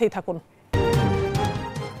 গণতন্ত্রের সাথেই থাকুন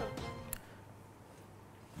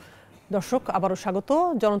দর্শক, আবারও স্বাগত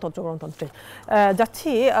গণতন্ত্রে। যাচ্ছি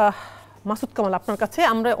মাসুদ কামাল আপনার কাছে।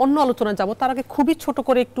 আমরা অন্য আলোচনায় যাব, তার আগে খুবই ছোট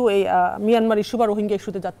করে একটু এই মিয়ানমার ইস্যু বা রোহিঙ্গা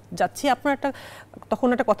ইস্যুতে যাচ্ছি। আপনার তখন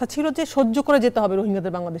একটা কথা ছিল যে সহ্য করে যেতে হবে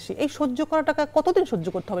রোহিঙ্গাদের বাংলাদেশে। এই সহ্য করাটাকে কতদিন সহ্য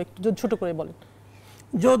করতে হবে, একটু যদি ছোট করে বলেন।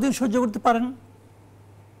 যতদিন সহ্য করতে পারেন,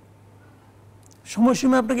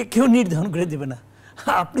 সময়সীমা আপনাকে কেউ নির্ধারণ করে দেবে না।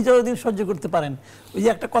 আপনি যতদিন সহ্য করতে পারেন। ওই যে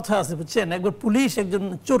একটা কথা আছে বুঝছেন, একবার পুলিশ একজন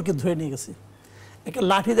চোরকে ধরে নিয়ে গেছে, একটা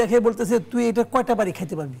লাঠি দেখে বলতেছে তুই এটা কয়টা বাড়ি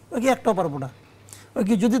খাইতে পারবি? ওই কি একটাও পারবো না। ওই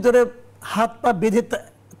কি যদি ধরে হাত পা বেঁধে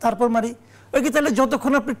তারপর মারি, ওই কি তাহলে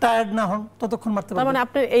যতক্ষণ আপনি টায়ার্ড না হন ততক্ষণ মারতে পারবেন। মানে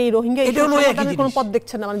আপনি এই রোহিঙ্গা ইস্যুর কোনো পথ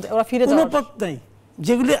দেখছেন না, মানে ওরা ফিরে যাওয়ার কোনো পথ নাই।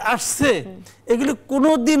 যেগুলি আসছে এগুলি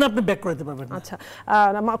কোনোদিন আপনি ব্যাক করতে পারবেন না। আচ্ছা,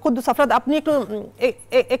 কুদ্দুস আফরাদ, আপনি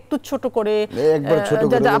একটু ছোট করে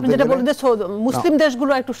আপনি যেটা বলেন যে মুসলিম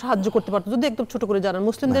দেশগুলো একটু সাহায্য করতে পারতো, যদি একদম ছোট করে জানান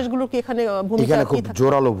মুসলিম দেশগুলো কি এখানে ভূমিকা খুব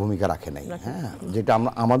জোরালো ভূমিকা রাখে নাই। হ্যাঁ, যেটা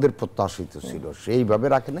আমাদের প্রত্যাশিত ছিল সেইভাবে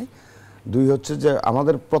রাখে নাই। দুই হচ্ছে যে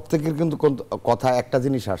আমাদের প্রত্যেকের কিন্তু কথা একটা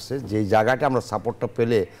জিনিস আসছে যে এই জায়গাটা আমরা সাপোর্টটা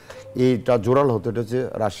পেলে এইটা জোরাল হতো, এটা হচ্ছে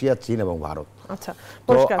রাশিয়া, চীন এবং ভারত। আচ্ছা,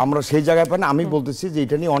 তো আমরা সেই জায়গায় পাই না। আমি বলতেছি যে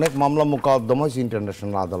এটা নিয়ে অনেক মামলা মোকদ্দম হয়েছে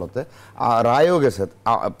ইন্টারন্যাশনাল আদালতে, রায়ও গেছে,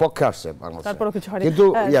 পক্ষে আসছে বাংলাদেশ, কিন্তু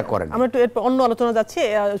ইয়া করেন। আমরা একটু অন্য আলোচনা যাচ্ছি।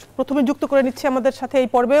 প্রথমে যুক্ত করে নিচ্ছি আমাদের সাথে এই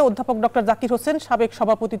পর্বে অধ্যাপক ডক্টর জাকির হোসেন, সাবেক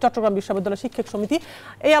সভাপতি চট্টগ্রাম বিশ্ববিদ্যালয় শিক্ষক সমিতি।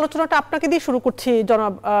 এই আলোচনাটা আপনাকে দিয়ে শুরু করছি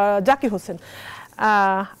জনাব জাকির হোসেন।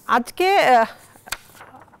 আজকে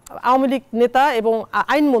আওয়ামী লীগ নেতা এবং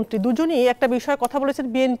আইনমন্ত্রী দুজনই একটা বিষয়ে কথা বলেছেন,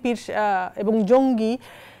 বিএনপির এবং জঙ্গি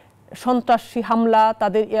সন্ত্রাসী হামলা,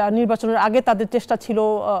 তাদের নির্বাচনের আগে তাদের চেষ্টা ছিল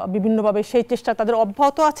বিভিন্নভাবে, সেই চেষ্টা তাদের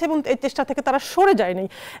অব্যাহত আছে এবং এই চেষ্টা থেকে তারা সরে যায়নি।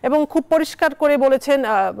 এবং খুব পরিষ্কার করে বলেছেন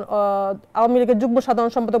আওয়ামী লীগের যুগ্ম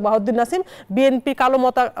সাধারণ সম্পাদক বাহাউদ্দিন নাসিম, বিএনপি কালো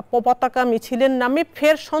পতাকা মিছিলের নামে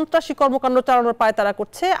ফের সন্ত্রাসী কর্মকাণ্ড চালানোর পায় তারা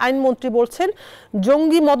করছে। আইনমন্ত্রী বলছেন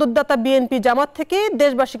জঙ্গি মদতদাতা বিএনপি জামাত থেকে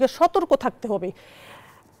দেশবাসীকে সতর্ক থাকতে হবে।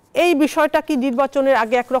 এই বিষয়টা কি নির্বাচনের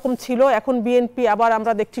আগে একরকম ছিল, এখন বিএনপি আবার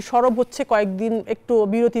আমরা দেখছি সরব হচ্ছে, কয়েকদিন একটু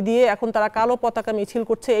বিরতি দিয়ে এখন তারা কালো পতাকা মিছিল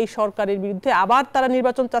করছে এই সরকারের বিরুদ্ধে, আবার তারা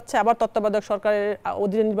নির্বাচন চাচ্ছে, আবার তত্ত্বাবধায়ক সরকারের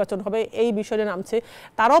অধীনে নির্বাচন হবে এই বিষয়ে নামছে,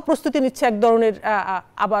 তারাও প্রস্তুতি নিচ্ছে এক ধরনের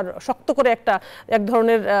আবার শক্ত করে এক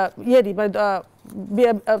ধরনের মানে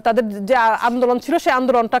তাদের যে আন্দোলন ছিল সেই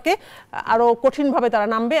আন্দোলনটাকে আরো কঠিনভাবে তারা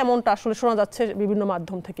নামবে, এমনটা আসলে শোনা যাচ্ছে বিভিন্ন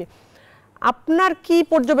মাধ্যম থেকে। আপনার কি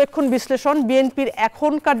পর্যবেক্ষণ, বিশ্লেষণ বিএনপির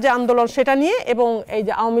এখনকার যে আন্দোলন সেটা নিয়ে, এবং এই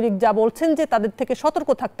যে আওয়ামী লীগ যা বলছেন যে তাদের থেকে সতর্ক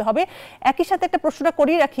থাকতে হবে? একই সাথে একটা প্রশ্নটা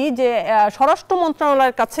করিয়ে রাখি যে স্বরাষ্ট্র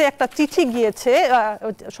মন্ত্রণালয়ের কাছে একটা চিঠি গিয়েছে,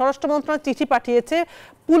 স্বরাষ্ট্র মন্ত্রণালয় চিঠি পাঠিয়েছে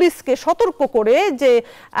পুলিশকে সতর্ক করে যে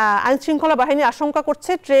আইনশৃঙ্খলা বাহিনী আশঙ্কা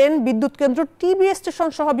করছে ট্রেন, বিদ্যুৎ কেন্দ্র, টিভি স্টেশন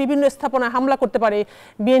সহ বিভিন্ন স্থাপনায় হামলা করতে পারে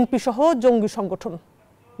বিএনপি সহ জঙ্গি সংগঠন।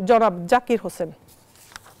 জনাব জাকির হোসেন।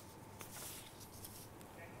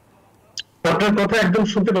 আপনার কথা একদম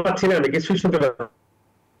শুনতে পাচ্ছি না, কিছুই শুনতে পাচ্ছি।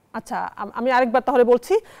 আচ্ছা, আমি আরেকবার তাহলে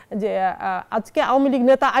বলছি যে আজকে আওয়ামী লীগ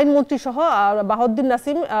নেতা আইনমন্ত্রী সহ বাহাউদ্দিন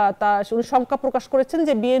নাসিম উনি শঙ্কা প্রকাশ করেছেন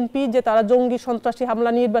যে বিএনপি যে তারা জঙ্গি সন্ত্রাসী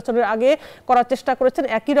হামলা নির্বাচনের আগে করার চেষ্টা করেছেন,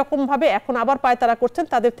 একই রকম ভাবে এখন আবার পায়তারা করছেন,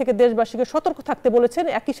 তাদের থেকে দেশবাসীকে সতর্ক থাকতে বলেছেন।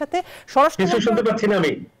 একই সাথে স্বরাষ্ট্র শুনতে পাচ্ছি না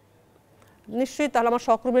আমি। নিশ্চয়ই, তাহলে আমার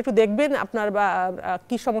সহকর্মী একটু দেখবেন আপনার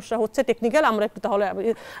কি সমস্যা হচ্ছে টেকনিক্যাল। আমরা একটু তাহলে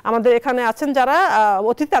আমাদের এখানে আছেন যারা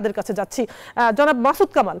অতিথি তাদের কাছে যাচ্ছি। জনাব মাসুদ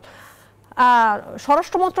কামাল,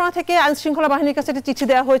 স্বরাষ্ট্র মন্ত্রণালয় থেকে আইন শৃঙ্খলা বাহিনীর কাছে একটা চিঠি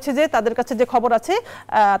দেওয়া হয়েছে যে তাদের কাছে যে খবর আছে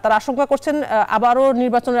তারা আশঙ্কা করছেন আবারও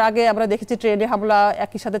নির্বাচনের আগে আমরা দেখেছি ট্রেনে হামলা,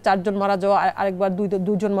 একই সাথে 4 জন মারা যাওয়া, আরেকবার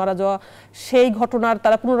 2 জন মারা যাওয়া, সেই ঘটনার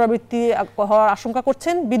তারা পুনরাবৃত্তি হওয়ার আশঙ্কা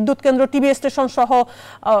করছেন। বিদ্যুৎ কেন্দ্র, টিভি স্টেশন সহ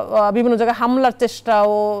বিভিন্ন জায়গায় হামলার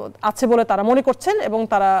চেষ্টাও আছে বলে তারা মনে করছেন এবং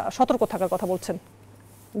তারা সতর্ক থাকার কথা বলছেন।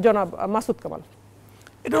 জনাব মাসুদ কামাল,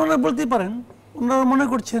 এটা ওনারা বলতেই পারেন, ওনারা মনে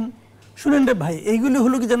করছেন। শুনেন রে ভাই, এইগুলি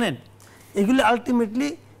হলো কি জানেন, এগুলি আলটিমেটলি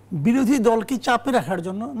বিরোধী দলকে চাপে রাখার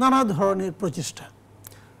জন্য নানা ধরনের প্রচেষ্টা।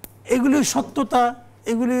 এগুলির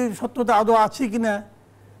সত্যতা আদৌ আছে কিনা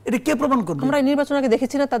এটা কে প্রমাণ করবে? আমরা নির্বাচন আগে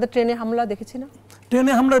দেখেছি না তাদের ট্রেনে হামলা, দেখেছি না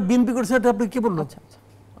ট্রেনে হামলা বিএনপি করছে, এটা আপনি কে বললো? আচ্ছা,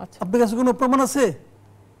 আপনার কাছে কোনো প্রমাণ আছে?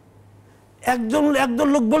 একজন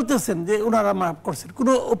লোক বলতেছেন যে ওনারা মাফ করছেন,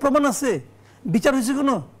 কোনো প্রমাণ আছে? বিচার হয়েছে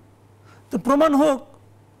কোনো? তো প্রমাণ হোক,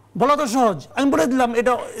 বলা তো সহজ। আমি বলে দিলাম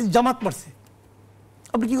এটা জামাত মারছে,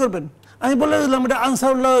 আপনি কি করবেন? আমি বলে দিলাম এটা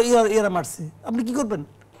আনসারুল্লাহ ইয়ারা মারছে, আপনি কি করবেন?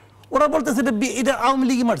 ওরা বলতেছে এটা আওয়ামী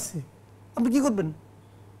লীগই মারছে, আপনি কি করবেন?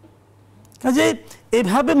 কাজে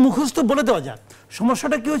এইভাবে মুখস্থ বলে দেওয়া যাক।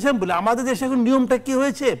 সমস্যাটা কি হয়েছে আমি বলি, আমাদের দেশে এখন নিয়মটা কি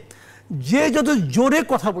হয়েছে, যে যত জোরে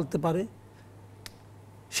কথা বলতে পারে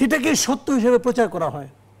সেটাকে সত্য হিসেবে প্রচার করা হয়।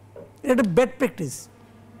 এটা ব্যাড প্র্যাকটিস।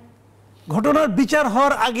 ঘটনার বিচার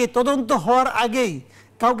হওয়ার আগে, তদন্ত হওয়ার আগেই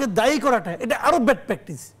কাউকে দায়ী করাটা এটা আরো ব্যাড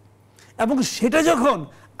প্র্যাকটিস। এবং সেটা যখন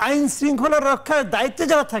আইন শৃঙ্খলা রক্ষার দায়িত্বে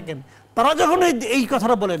যারা থাকেন তারা যখন এই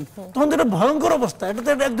কথাটা বলেন তখন তো এটা ভয়ঙ্কর অবস্থা, এটা তো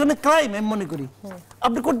এক ধরনের ক্রাইম আমি মনে করি।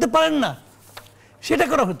 আপনি করতে পারেন না, সেটা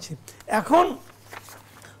করা হচ্ছে। এখন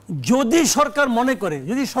যদি সরকার মনে করে,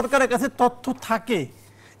 যদি সরকারের কাছে তথ্য থাকে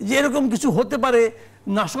যে এরকম কিছু হতে পারে,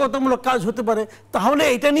 নাশকতামূলক কাজ হতে পারে, তাহলে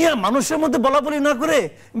এটা নিয়ে মানুষের মধ্যে বলাবলি না করে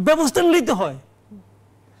ব্যবস্থা নিতে হয়।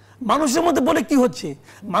 মানুষের মধ্যে বলে কি হচ্ছে,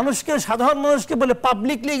 মানুষকে, সাধারণ মানুষকে বলে,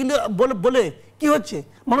 পাবলিকলি এগুলো বলে কি হচ্ছে,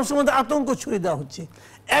 মানুষের মধ্যে আতঙ্ক ছড়িয়ে দেওয়া হচ্ছে,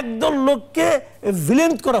 একদল লোককে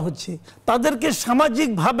ভিলেন করা হচ্ছে, তাদেরকে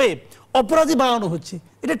সামাজিকভাবে অপরাধী বানানো হচ্ছে।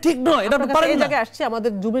 এটা ঠিক নয়, এটা পারেন না। এই জায়গায় আসছে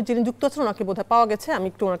আমাদের জুমে যিনি যুক্ত আছেন ওনাকে বোধহয় পাওয়া গেছে, আমি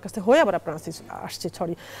একটু ওনার কাছে হয়ে আবার আপনার আসছি।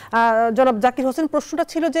 সরি জনাব জাকির হোসেন, প্রশ্নটা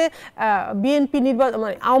ছিল যে বিএনপি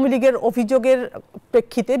মানে আওয়ামী লীগের অভিযোগের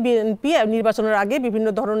প্রেক্ষিতে বিএনপি নির্বাচনের আগে বিভিন্ন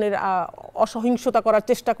ধরনের অসহিংসতা করার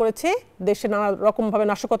চেষ্টা করেছে, দেশে নানা রকমভাবে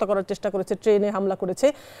নাশকতা করার চেষ্টা করেছে, ট্রেনে হামলা করেছে।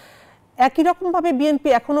 একই রকমভাবে বিএনপি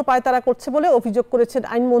এখনো পায়তারা করছে বলে অভিযোগ করেছেন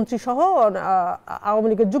আইনমন্ত্রী সহ আওয়ামী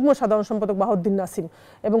লীগের যুগ্ম সাধারণ সম্পাদক বাহাউদ্দিন নাসিম,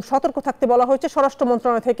 এবং সতর্ক থাকতে বলা হয়েছে স্বরাষ্ট্র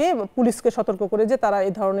মন্ত্রণালয় থেকে পুলিশকে সতর্ক করে যে তারা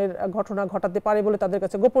এই ধরনের ঘটনা ঘটাতে পারে বলে তাদের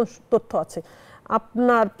কাছে গোপন তথ্য আছে।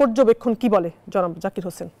 আপনার পর্যবেক্ষণ কি বলে জনাব জাকির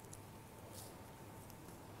হোসেন?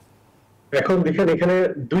 এখন দেখেন, এখানে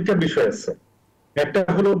দুইটা বিষয় আছে। একটা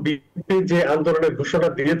হলো বিএনপি যে আন্দোলনের ঘোষণা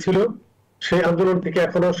দিয়েছিল সেই আন্দোলন থেকে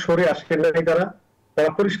এখনো সরে আসেন নাই তারা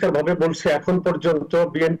পরিষ্কার ভাবে বলছে এখন পর্যন্ত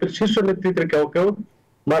বিএনপির শীর্ষ নেতৃত্বের কেউ কেউ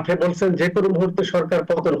মাঠে বলছেন যে কোনো মুহূর্তে সরকার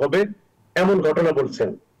পতন হবে, এমন ঘটনা বলছেন।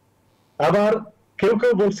 আবার কেউ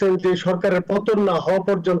কেউ বলছেন যে সরকারের পতন না হওয়া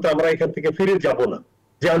পর্যন্ত আমরা এখান থেকে ফিরে যাব না,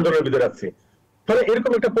 যে আন্দোলনের ভিতরে আছে। ফলে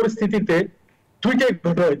এরকম একটা পরিস্থিতিতে দুইটাই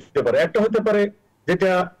ঘটনা হতে পারে। একটা হতে পারে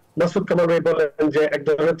যেটা মাসুদ কামাল ভাই বলেন যে এক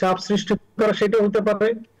ধরনের চাপ সৃষ্টি করা, সেটা হতে পারে।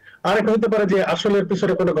 আরেকটা হতে পারে যে আসলের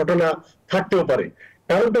পিছনে কোনো ঘটনা থাকতেও পারে।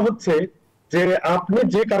 কারণটা হচ্ছে যে আপনি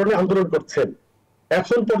যে কারণে আন্দোলন করছেন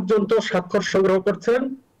এখন পর্যন্ত স্বাক্ষর সংগ্রহ করছেন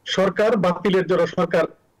সরকার বাতিলের জন্য। সরকার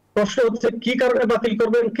প্রশ্ন হচ্ছে কি কারণে বাতিল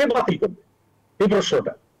করবেন, কে বাতিল করবে, এই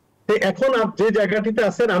প্রশ্নটা। এখন যে জায়গাটিতে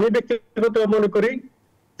আছেন, আমি ব্যক্তিগত মনে করি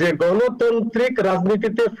যে গণতান্ত্রিক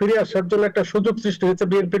রাজনীতিতে ফিরে আসার জন্য একটা সুযোগ সৃষ্টি হয়েছে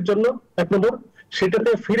বিএনপির জন্য। এক নম্বর,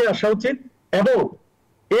 সেটাতে ফিরে আসা উচিত। এবং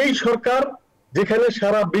এই সরকার যেখানে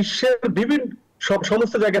সারা বিশ্বের বিভিন্ন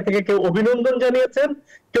সমস্ত জায়গা থেকে কেউ অভিনন্দন জানিয়েছেন,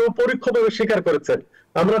 কেউ পরোক্ষভাবে স্বীকার করেছেন।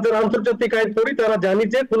 আমরা যারা আন্তর্জাতিক আইন পড়ি তারা জানি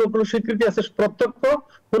যে কোনো কোনো স্বীকৃতি আছে প্রত্যক্ষ,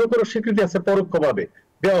 কোনো কোনো স্বীকৃতি আছে পরোক্ষভাবে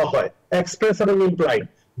দেওয়া হয়, এক্সপ্রেস এবং ইমপ্লাইড,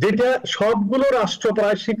 যেটা সবগুলো রাষ্ট্র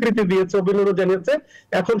প্রায় স্বীকৃতি দিয়েছে, অভিনন্দন জানিয়েছে।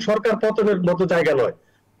 এখন সরকার পতনের মতো জায়গা নয়।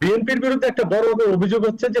 বিএনপির বিরুদ্ধে একটা বড় অভিযোগ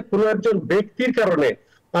হচ্ছে যে কোনো একজন ব্যক্তির কারণে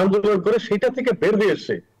আন্দোলন করে সেটা থেকে বের হয়ে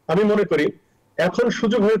এসে আমি মনে করি এখন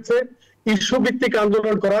সুযোগ হয়েছে ইস্যু ভিত্তিক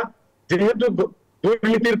আন্দোলন করা। যেহেতু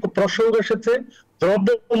দুর্নীতির প্রসঙ্গ এসেছে, দ্রব্য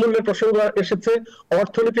মূল্যের প্রসঙ্গ এসেছে,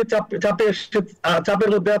 অর্থনীতির চাপের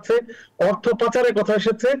মধ্যে আছে, অর্থ পাচারের কথা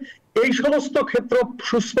এসেছে, এই সমস্ত ক্ষেত্র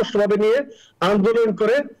সুস্পষ্টভাবে নিয়ে আন্দোলন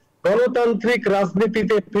করে গণতান্ত্রিক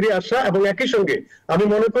রাজনীতিতে ফিরে আসা। এবং একই সঙ্গে আমি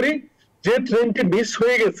মনে করি যে ট্রেনটি মিস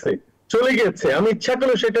হয়ে গেছে, চলে গেছে, আমি ইচ্ছা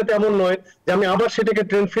করলে সেটা তেমন নয় যে আমি আবার সেটাকে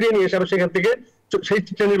ট্রেন ফিরিয়ে নিয়ে এসে আমি সেখান থেকে সেই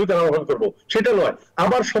ট্রেনের ভিতরে আরোহণ করবো, সেটা নয়।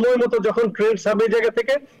 আবার সময় মতো যখন ট্রেন ছাড়বে এই জায়গা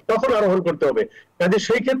থেকে তখন আরোহণ করতে হবে। কাজে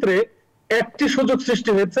সেই ক্ষেত্রে একটি সুযোগ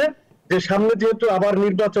সৃষ্টি হয়েছে যে সামনে যেহেতু আবার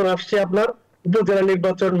নির্বাচন আসছে, আপনার উপজেলা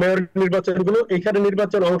নির্বাচন, মেয়র নির্বাচন গুলো, এইখানে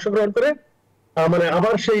নির্বাচন অংশগ্রহণ করে মানে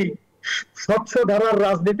আবার সেই স্বচ্ছ ধারার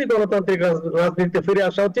রাজনীতি, গণতান্ত্রিক রাজনীতিতে ফিরে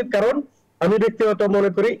আসা উচিত। কারণ আমি ব্যক্তিগত মনে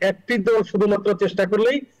করি একটি দল শুধুমাত্র চেষ্টা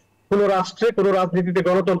করলেই কোন রাষ্ট্রে কোন রাজনীতিতে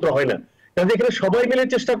গণতন্ত্র হয় না। কাজে এখানে সবাই মিলে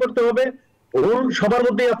চেষ্টা করতে হবে, ভুল সবার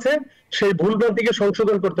মধ্যেই আছে, সেই ভুল ভ্রান্তিকে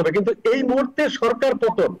সংশোধন করতে হবে। কিন্তু এই মুহূর্তে সরকার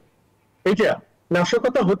পতন এইটা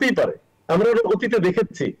নাশকতা হতেই পারে, আমরা অতীতে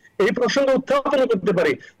দেখেছি। এই প্রসঙ্গ উত্থাপন করতে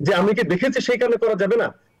পারি যে আমি কি দেখেছি সেই কারণে করা যাবে না।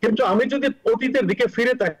 কিন্তু আমি যদি অতীতের দিকে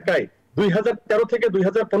ফিরে তাকাই 2013 থেকে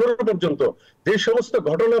 2015 পর্যন্ত যে সমস্ত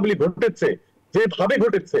ঘটনাবলী ঘটেছে, যেভাবে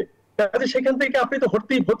ঘটেছে, কাজে সেখান থেকে আপনি তো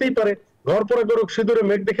হতেই পারে ঘর পরে গরক সিঁদুরে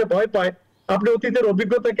মেঘ দেখে ভয় পায়, আপনি অতীতের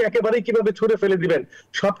অভিজ্ঞতাকে একেবারেই কিভাবে ছুড়ে ফেলে দিবেন।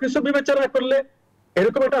 সবকিছু বিবেচনা করলে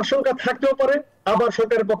এরকম একটা আশঙ্কা থাকতেও পারে, আবার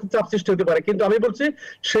সরকারের পক্ষে চাপ সৃষ্টি হতে পারে। কিন্তু আমি বলছি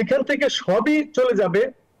সেখান থেকে সবই চলে যাবে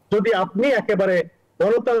যদি আপনি একেবারে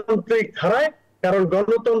গণতান্ত্রিক ধারায়, কারণ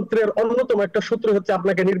গণতন্ত্রের অন্যতম একটা সূত্র হচ্ছে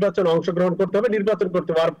আপনাকে নির্বাচনে অংশগ্রহণ করতে হবে, নির্বাচন করতে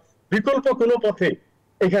হবে। আর বিকল্প কোনো পথে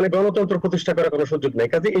এখানে গণতন্ত্র প্রতিষ্ঠা করার কোনো সুযোগ নেই।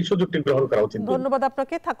 কাজে এই সুযোগটি গ্রহণ করা উচিত। ধন্যবাদ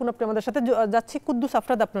আপনাকে। থাকুন আপনি আমাদের সাথে। যাচ্ছি কুদ্দুস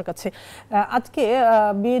আফরাদ আপনার কাছে। আজকে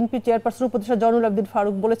বিএনপি চেয়ারপারসন উপদেষ্টা জয়নুল আবেদিন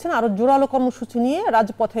ফারুক বলেছেন আরো জোরালো কর্মসূচি নিয়ে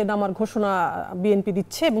রাজপথে নামার ঘোষণা বিএনপি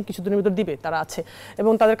দিচ্ছে এবং কিছুদিনের ভিতর দিবে, তারা আছে।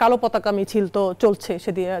 এবং তাদের কালো পতাকা মিছিল তো চলছে,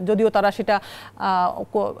 যদিও তারা সেটা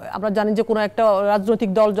আমরা জানি যে কোনো একটা রাজনৈতিক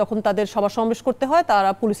দল যখন তাদের সভা সমাবেশ করতে হয় তারা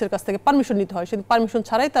পুলিশের কাছ থেকে পারমিশন নিতে হয়, সেদিন পারমিশন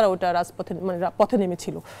ছাড়াই তারা ওটা রাজপথে মানে পথে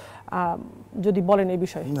নেমেছিল। যদি বলেন এই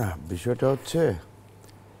বিষয়ে। না, বিষয়টা হচ্ছে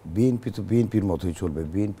বিএনপি তো বিএনপির মতোই চলবে।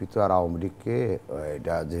 বিএনপি তো আর আওয়ামী লীগকে,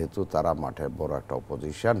 এটা যেহেতু তারা মাঠের বড় একটা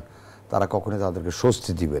অপোজিশন, তারা কখনোই তাদেরকে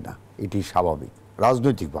স্বস্তি দিবে না, এটি স্বাভাবিক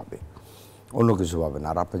রাজনৈতিকভাবে, অন্য কিছু ভাবে না।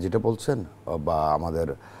 আর আপনি যেটা বলছেন বা আমাদের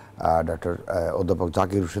ডক্টর অধ্যাপক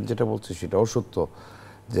জাকির হোসেন যেটা বলছে সেটাও সত্য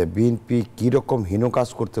যে বিএনপি কীরকম হীন কাজ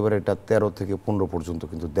করতে পারে এটা 13 থেকে 15 পর্যন্ত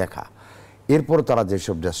কিন্তু দেখা। এরপর তারা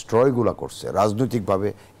যেসব ডেস্ট্রয়গুলো করছে রাজনৈতিকভাবে,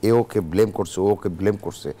 ওকে ব্লেম করছে, ওকে ব্লেম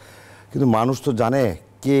করছে, কিন্তু মানুষ তো জানে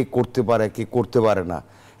কে করতে পারে কে করতে পারে না।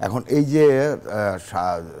 এখন এই যে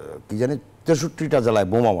কি জানি 63টা জেলায়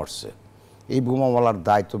বোমা মারছে, এই বোমা মারার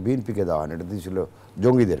দায়িত্ব বিএনপিকে দেওয়া হয়নি, এটা দিয়েছিল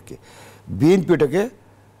জঙ্গিদেরকে। বিএনপি এটাকে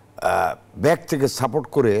ব্যাক থেকে সাপোর্ট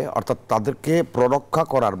করে, অর্থাৎ তাদেরকে প্ররক্ষা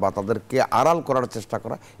করার বা তাদেরকে আড়াল করার চেষ্টা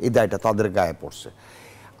করা, এই দায়টা তাদের গায়ে পড়ছে।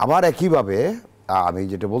 আবার একইভাবে আমি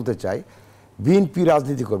যেটা বলতে চাই, বিএনপি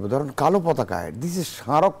রাজনীতি করবে, ধরেন কালো পতাকায় দিস ইজ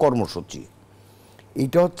স্মারক কর্মসূচি,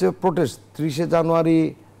 এইটা হচ্ছে প্রোটেস্ট। 30শে জানুয়ারি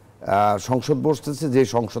সংসদ বসতেছে, যে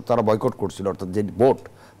সংসদ তারা বয়কট করছিল, অর্থাৎ যে ভোট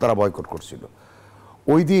তারা বয়কট করছিল,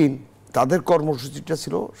 ওই দিন তাদের কর্মসূচিটা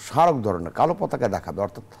ছিল স্মারক ধরনের, কালো পতাকায় দেখাবে।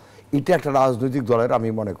 অর্থাৎ এটা একটা রাজনৈতিক দলের, আমি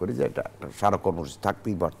মনে করি যে এটা একটা স্মারক কর্মসূচি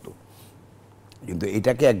থাকতেই পারত, কিন্তু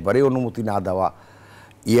এটাকে একবারেই অনুমতি না দেওয়া,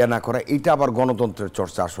 না করা, এটা আবার গণতন্ত্রের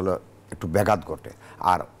চর্চা আসলে একটু ব্যাঘাত ঘটে।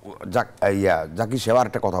 আর জাকির সাহেব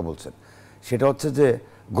একটা কথা বলছেন, সেটা হচ্ছে যে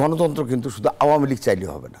গণতন্ত্র কিন্তু শুধু আওয়ামী লীগ চাইলে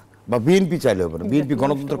হবে না, বা বিএনপি চাইলে হবে না। বিএনপি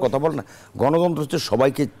গণতন্ত্রের কথা বলে না, গণতন্ত্র হচ্ছে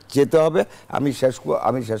সবাইকে যেতে হবে। আমি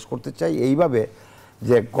শেষ করতে চাই এইভাবে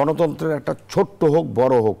যে গণতন্ত্রের একটা ছোট্ট হোক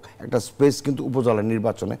বড় হোক একটা স্পেস কিন্তু উপজেলা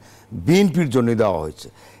নির্বাচনে বিএনপির জন্য দেওয়া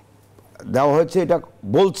হয়েছে। এটা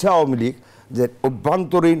বলছে আওয়ামী লীগ যে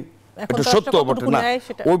অভ্যন্তরীণ একটা সত্য বটে না,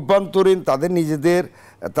 অভ্যন্তরীণ তাদের নিজেদের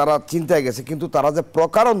তারা চিন্তায় গেছে, কিন্তু তারা যে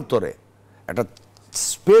প্রকারান্তরে একটা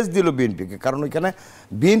স্পেস দিল বিএনপিকে, কারণ ওইখানে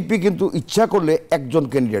বিএনপি কিন্তু ইচ্ছা করলে একজন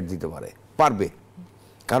ক্যান্ডিডেট দিতে পারবে,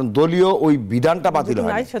 কারণ দলীয় ওই বিধানটা বাতিল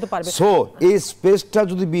হয়। সো এই স্পেসটা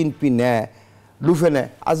যদি বিএনপি নেয়, লুফে নেয়,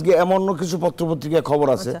 আজকে এমন কিছু পত্রপত্রিকায় খবর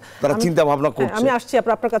আছে তারা চিন্তা ভাবনা করছে। আমি আসছি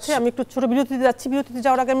আপনার কাছে, আমি একটু ছোট বিরতিতে যাচ্ছি। বিরতিতে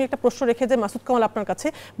যাওয়ার আগে আমি একটা প্রশ্ন রেখে যাই মাসুদ কামাল আপনার কাছে,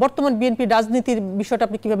 বর্তমান বিএনপি রাজনীতির বিষয়টা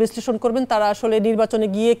আপনি কিভাবে বিশ্লেষণ করবেন? তারা আসলে নির্বাচনে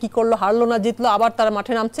গিয়ে কি করলো, হারলো না জিতলো, আবার তারা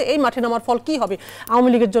মাঠে নামছে, এই মাঠে নামার ফল কি হবে, আওয়ামী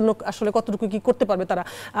লীগের জন্য আসলে কতটুকু কি করতে পারবে তারা?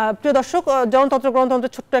 প্রিয় দর্শক, জনতন্ত্র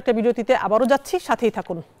গণতন্ত্রের ছোট্ট একটা বিরতিতে আবারও যাচ্ছি, সাথেই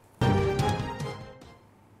থাকুন।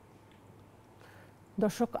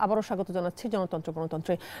 দর্শক, আবারও স্বাগত জানাচ্ছি জনতন্ত্র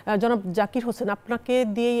গণতন্ত্রে। জনাব জাকির হোসেন, আপনাকে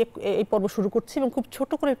দিয়েই এই পর্ব শুরু করছি এবং খুব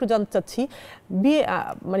ছোট করে একটু জানতে চাচ্ছি,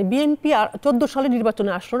 মানে বিএনপি 14 সালে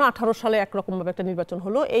নির্বাচনে আসলো না, 18 সালে একরকমভাবে একটা নির্বাচন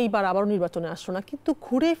হলো, এইবার আবারও নির্বাচনে আসলো না, কিন্তু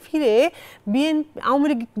ঘুরে ফিরে আওয়ামী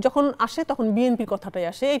লীগ যখন আসে তখন বিএনপির কথাটাই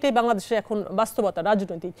আসে। এটাই বাংলাদেশের এখন বাস্তবতা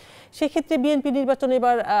রাজনৈতিক। সেক্ষেত্রে বিএনপি নির্বাচনে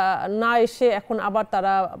এবার না এসে এখন আবার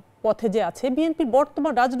তারা পথে যে আছে, বিএনপির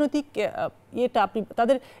বর্তমান রাজনৈতিক এটা আপনি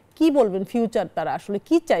তাদের কি বলবেন, ফিউচার তারা আসলে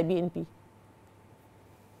কি চায় বিএনপি?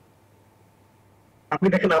 আপনি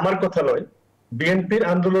দেখেন, আমার কথা নয়, বিএনপির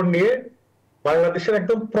আন্দোলন নিয়ে বাংলাদেশের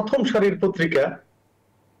একদম প্রথম সারির পত্রিকা,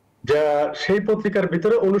 যা সেই পত্রিকার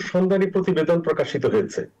ভিতরে অনুসন্ধানী প্রতিবেদন প্রকাশিত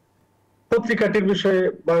হয়েছে। পত্রিকাটির বিষয়ে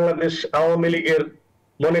বাংলাদেশ আওয়ামী লীগের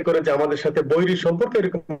মনে করে যে আমাদের সাথে বৈরী সম্পর্ক,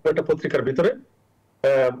 এরকম একটা পত্রিকার ভিতরে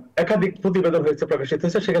একাধিক প্রতিবেদন হয়েছে, প্রকাশিত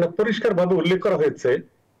হয়েছে। সেখানে পরিষ্কারভাবে উল্লেখ করা হয়েছে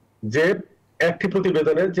যে একটি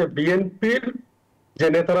প্রতিবেদনে যে বিএনপির যে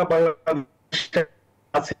নেতারা বাংলাদেশে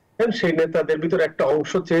আছেন, সেই নেতাদের ভিতরে একটা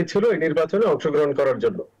অংশ চেয়েছিল এই নির্বাচনে অংশগ্রহণ করার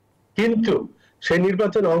জন্য, কিন্তু সেই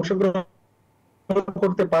নির্বাচনে অংশগ্রহণ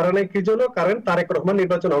করতে পারে নাই। কি জন্য? কারণ তারেক রহমান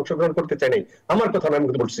নির্বাচনে অংশগ্রহণ করতে চায় নাই। আমার কথা আমি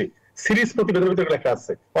বলছি, সিরিজ প্রতিবেদনের ভিতরে লেখা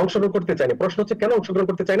আছে অংশগ্রহণ করতে চায় নাই। প্রশ্ন হচ্ছে কেন অংশগ্রহণ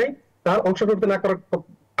করতে চায় নাই? তার অংশগ্রহণ না করার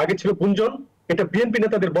আগে ছিল গুঞ্জন, এটা বিএনপি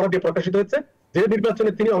নেতাদের বরাদ্দে প্রকাশিত হয়েছে, যে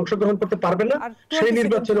নির্বাচনে তিনি অংশগ্রহণ করতে পারবেন না, সেই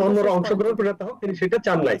নির্বাচনে অন্যরা অংশগ্রহণ করে হোক, তিনি সেটা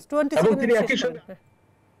চান নাই। এবং তিনি একই সঙ্গে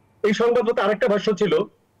এই সংবাদ মতে আরেকটা ভাষ্য ছিল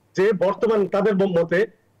যে তাদের মতে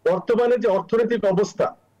বর্তমানে যে অর্থনৈতিক অবস্থা,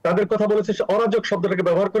 তাদের কথা বলেছে, অরাজক শব্দটাকে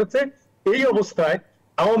ব্যবহার করেছে। এই অবস্থায়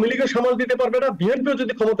আওয়ামী লীগও সামাল দিতে পারবে না, বিএনপিও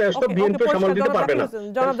যদি ক্ষমতায় আসতো বিএনপিও সামাল দিতে পারবে না।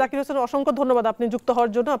 জনাব জাকির হোসেন, অসংখ্য ধন্যবাদ আপনি যুক্ত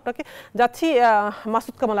হওয়ার জন্য। আপনাকে যাচ্ছি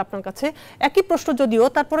মাসুদ কামাল আপনার কাছে, একই প্রশ্ন যদিও,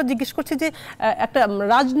 তারপরে জিজ্ঞেস করছি যে একটা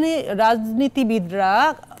রাজনীতিবিদরা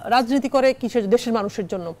রাজনীতি করে কিসের, দেশের মানুষের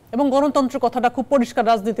জন্য, এবং গণতন্ত্রের কথাটা খুব পরিষ্কার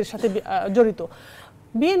রাজনীতির সাথে জড়িত।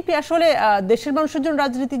 বিএনপি আসলে দেশের মানুষের জন্য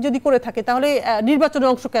রাজনীতি যদি করে থাকে, তাহলে নির্বাচনে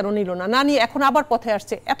অংশ কেন নিল না, না নিয়ে এখন আবার পথে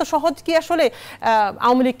আসছে? এত সহজ কি আসলে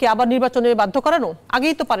আওয়ামী লীগকে আবার নির্বাচনে বাধ্য করানো?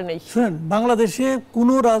 আগেই তো পারে নাই। শুনেন, বাংলাদেশে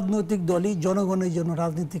কোনো রাজনৈতিক দলই জনগণের জন্য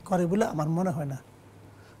রাজনীতি করে বলে আমার মনে হয় না।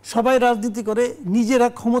 সবাই রাজনীতি করে নিজেরা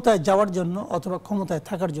ক্ষমতায় যাওয়ার জন্য অথবা ক্ষমতায়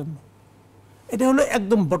থাকার জন্য। এটা হলো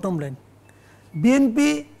একদম বটম লাইন। বিএনপি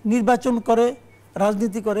নির্বাচন করে,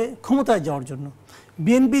 রাজনীতি করে ক্ষমতায় যাওয়ার জন্য।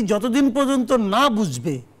 বিএনপি যতদিন পর্যন্ত না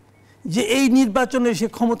বুঝবে যে এই নির্বাচনে সে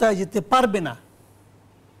ক্ষমতায় যেতে পারবে না,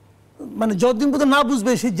 মানে যতদিন পর্যন্ত না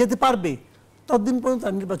বুঝবে সে যেতে পারবে, ততদিন পর্যন্ত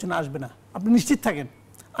আর নির্বাচনে আসবে না, আপনি নিশ্চিত থাকেন।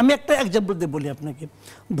 আমি একটা এক্সাম্পল দিয়ে বলি আপনাকে।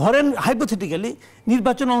 ধরেন হাইপোথেটিক্যালি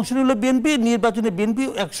নির্বাচনে অংশ নিল বিএনপি, নির্বাচনে বিএনপি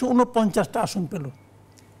 149টা আসন পেল,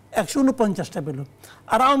 149টা পেল,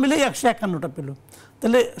 আর আওয়ামী লীগ 151টা পেল।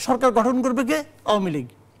 তাহলে সরকার গঠন করবে কে? আওয়ামী লীগ।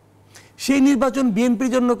 সেই নির্বাচন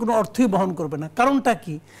বিএনপির জন্য কোনো অর্থই বহন করবে না। কারণটা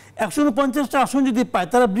কি? 149টা আসন যদি পায়,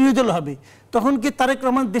 তারা বিরোধী দল হবে, তখন কি তারেক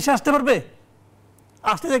রহমান দেশে আসতে পারবে?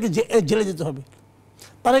 আসতে তাকে জেলে যেতে হবে।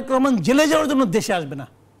 তারেক রহমান জেলে যাওয়ার জন্য দেশে আসবে না।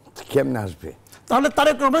 কেমনে আসবে? তাহলে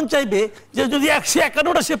তারেক রহমান চাইবে যে যদি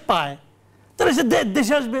 151টা সে পায়, তাহলে সে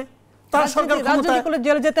দেশে আসবে। তার সরকার রাজনীতি করলে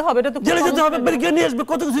জেলে যেতে হবে, এটা তো জেলে যেতে হবে, বেরিয়ে নিয়ে আসবে,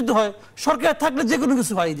 কত কিছু হয়। সরকার থাকলে যে কোনো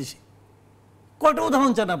কিছু হয় দেশে। কয়টা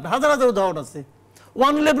উদাহরণ চান আপনি? হাজার হাজার উদাহরণ আছে।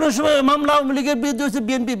 111 সময় মামলা আওয়ামী লীগের বিরুদ্ধে হয়েছে,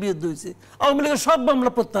 বিএনপির বিরুদ্ধে হয়েছে, আওয়ামী লীগের সব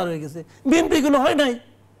মামলা প্রত্যাহার হয়ে গেছে, বিএনপি গুলো হয় নাই।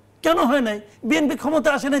 কেন হয় নাই? বিএনপি ক্ষমতা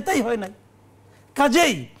আসে নাই, তাই হয় নাই।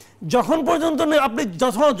 কাজেই যখন পর্যন্ত আপনি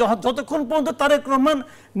যতক্ষণ পর্যন্ত তারেক রহমান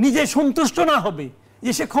নিজে সন্তুষ্ট না হবে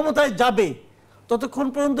যে সে ক্ষমতায় যাবে, ততক্ষণ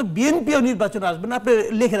পর্যন্ত বিএনপিও নির্বাচনে আসবে না। আপনি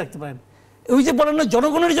লিখে রাখতে পারেন। ওই যে বলেন না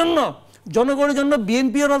জনগণের জন্য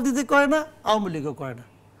বিএনপিও রাজনীতি করে না, আওয়ামী লীগও করে না।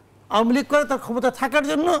 আওয়ামী লীগ করে তার ক্ষমতা থাকার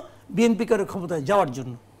জন্য, বিএনপি করে ক্ষমতায় যাওয়ার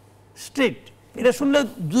জন্য। স্ট্রেট। এটা শুনলে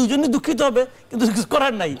দুজনই দুঃখিত হবে, কিন্তু কিছু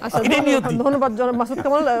করার নাই। ধন্যবাদ জনাব মাসুদ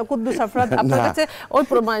কামাল। কুদ্দুস আফরাদ, আপনার কাছে ওই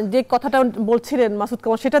যে কথাটা বলছিলেন মাসুদ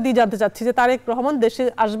কামাল, সেটা দিয়ে জানতে চাচ্ছি যে তারেক রহমান দেশে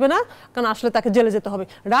আসবে না, কারণ আসলে তাকে জেলে যেতে হবে।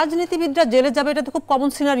 রাজনীতিবিদরা জেলে যাবে, এটা তো খুব কমন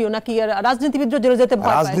সিনারিও নাকি? রাজনীতিবিদরা জেলে যেতে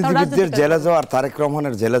ভয় পায়? রাজনীতিবিদদের জেলে যাওয়া আর তারেক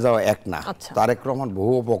রহমানের জেলে যাওয়া এক না। তারেক রহমান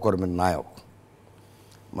বহু অপকর্মের নায়ক,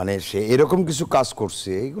 মানে সে এরকম কিছু কাজ করছে,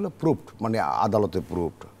 এইগুলো প্রুফড, মানে আদালতে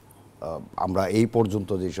প্রুফড। আমরা এই পর্যন্ত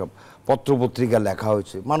যেসব পত্রপত্রিকা লেখা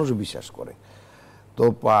হয়েছে মানুষ বিশ্বাস করে। তো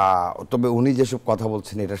তবে উনি যেসব কথা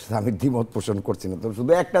বলছেন এটার সাথে আমি দ্বিমত পোষণ করছি না, তবে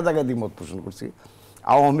শুধু একটা জায়গায় দ্বিমত পোষণ করছি,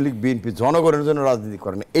 আওয়ামী লীগ বিএনপি জনগণের জন্য রাজনীতি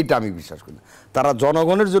করে না, এটা আমি বিশ্বাস করি না। তারা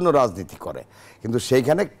জনগণের জন্য রাজনীতি করে, কিন্তু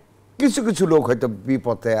সেইখানে কিছু কিছু লোক হয়তো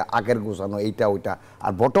বিপথে আগের গোছানো এইটা ওইটা।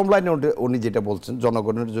 আর বটম লাইনে উনি যেটা বলছেন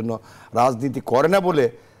জনগণের জন্য রাজনীতি করে না বলে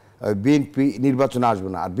বিএনপি নির্বাচনে আসবে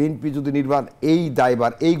না। আর বিএনপি যদি এই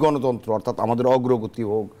দায়ভার, এই গণতন্ত্র অর্থাৎ আমাদের অগ্রগতি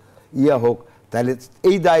হোক হোক, তাহলে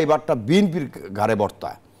এই দায়ভারটা বিএনপির ঘাড়ে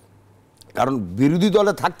বর্তায়। কারণ বিরোধী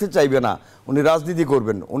দলে থাকতে চাইবে না, উনি রাজনীতি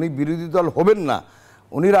করবেন। উনি বিরোধী দল হবেন না,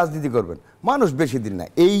 উনি রাজনীতি করবেন। মানুষ বেশি দিন না,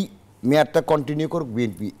 এই মেয়াদটা কন্টিনিউ করুক,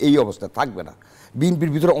 বিএনপি এই অবস্থায় থাকবে না।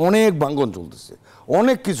 বিএনপির ভিতরে অনেক ভাঙ্গন চলতেছে,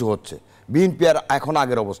 অনেক কিছু হচ্ছে। বিএনপি আর এখন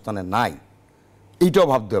আগের অবস্থানে নাই, এইটাও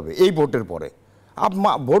ভাবতে হবে। এই ভোটের পরে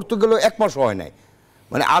ভোট তো গেলেও 1 মাস হয় নাই,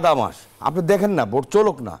 মানে আধা মাস। আপনি দেখেন না, ভোট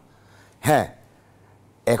চলুক না। হ্যাঁ,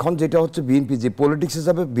 এখন যেটা হচ্ছে বিএনপি যে পলিটিক্স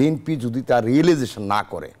হিসাবে বিএনপি যদি তার রিয়েলাইজেশন না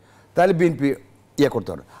করে, তাহলে বিএনপি করতে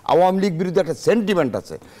পারে। আওয়ামী লীগ বিরুদ্ধে একটা সেন্টিমেন্ট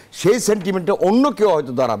আছে, সেই সেন্টিমেন্টে অন্য কেউ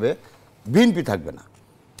হয়তো দাঁড়াবে, বিএনপি থাকবে না।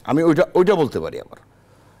 আমি ওইটা বলতে পারি আবার।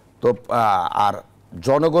 তো আর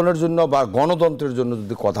জনগণের জন্য বা গণতন্ত্রের জন্য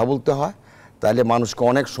যদি কথা বলতে হয়, তাহলে মানুষকে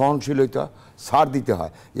অনেক সহনশীল হইতে হয়, ছাড় দিতে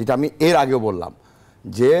হয়। যেটা আমি এর আগেও বললাম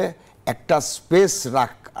যে একটা স্পেস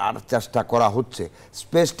রাখার চেষ্টা করা হচ্ছে,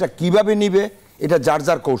 স্পেসটা কিভাবে নিবে এটা যার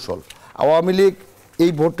যার কৌশল। আওয়ামী লীগ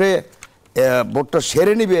এই ভোটটা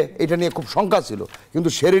সেরে নিবে এটা নিয়ে খুব শঙ্কা ছিল, কিন্তু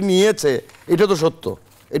সেরে নিয়েছে, এটা তো সত্য,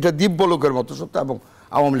 এটা দিব্যলোকের মতো সত্য। এবং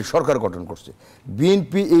আওয়ামী লীগ সরকার গঠন করছে,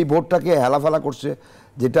 বিএনপি এই ভোটটাকে হেলাফেলা করছে,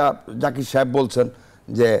 যেটা জাকির সাহেব বলছেন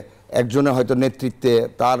যে একজনে হয়তো নেতৃত্বে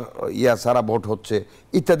তার ছাড়া ভোট হচ্ছে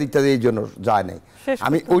ইত্যাদি ইত্যাদি, এই জন্য যায় নাই।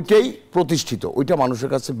 আমি ওইটাই প্রতিষ্ঠিত, ওইটা মানুষের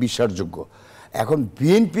কাছে বিশ্বাসযোগ্য। এখন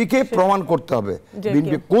বিএনপিকে প্রমাণ করতে হবে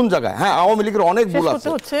বিএনপি কোন জায়গায়। হ্যাঁ, আওয়ামী লীগের অনেক ভুল আছে,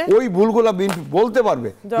 ওই ভুলগুলা বিএনপি বলতে পারবে,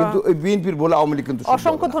 কিন্তু ওই বিএনপির ভুল আওয়ামী লীগ কিন্তু।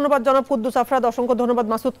 অসংখ্য ধন্যবাদ জনাব কুদ্দুস আফরাদ, অসংখ্য ধন্যবাদ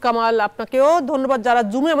মাসুদ কামাল, আপনাকেও ধন্যবাদ। যারা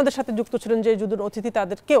জুমে আমাদের সাথে যুক্ত ছিলেন, যে জুদুর অতিথি,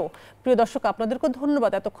 তাদেরকেও। প্রিয় দর্শক, আপনাদেরকেও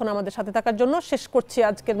ধন্যবাদ এতক্ষণ আমাদের সাথে থাকার জন্য। শেষ করছি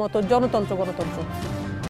আজকের মতো জনতন্ত্র গণতন্ত্র।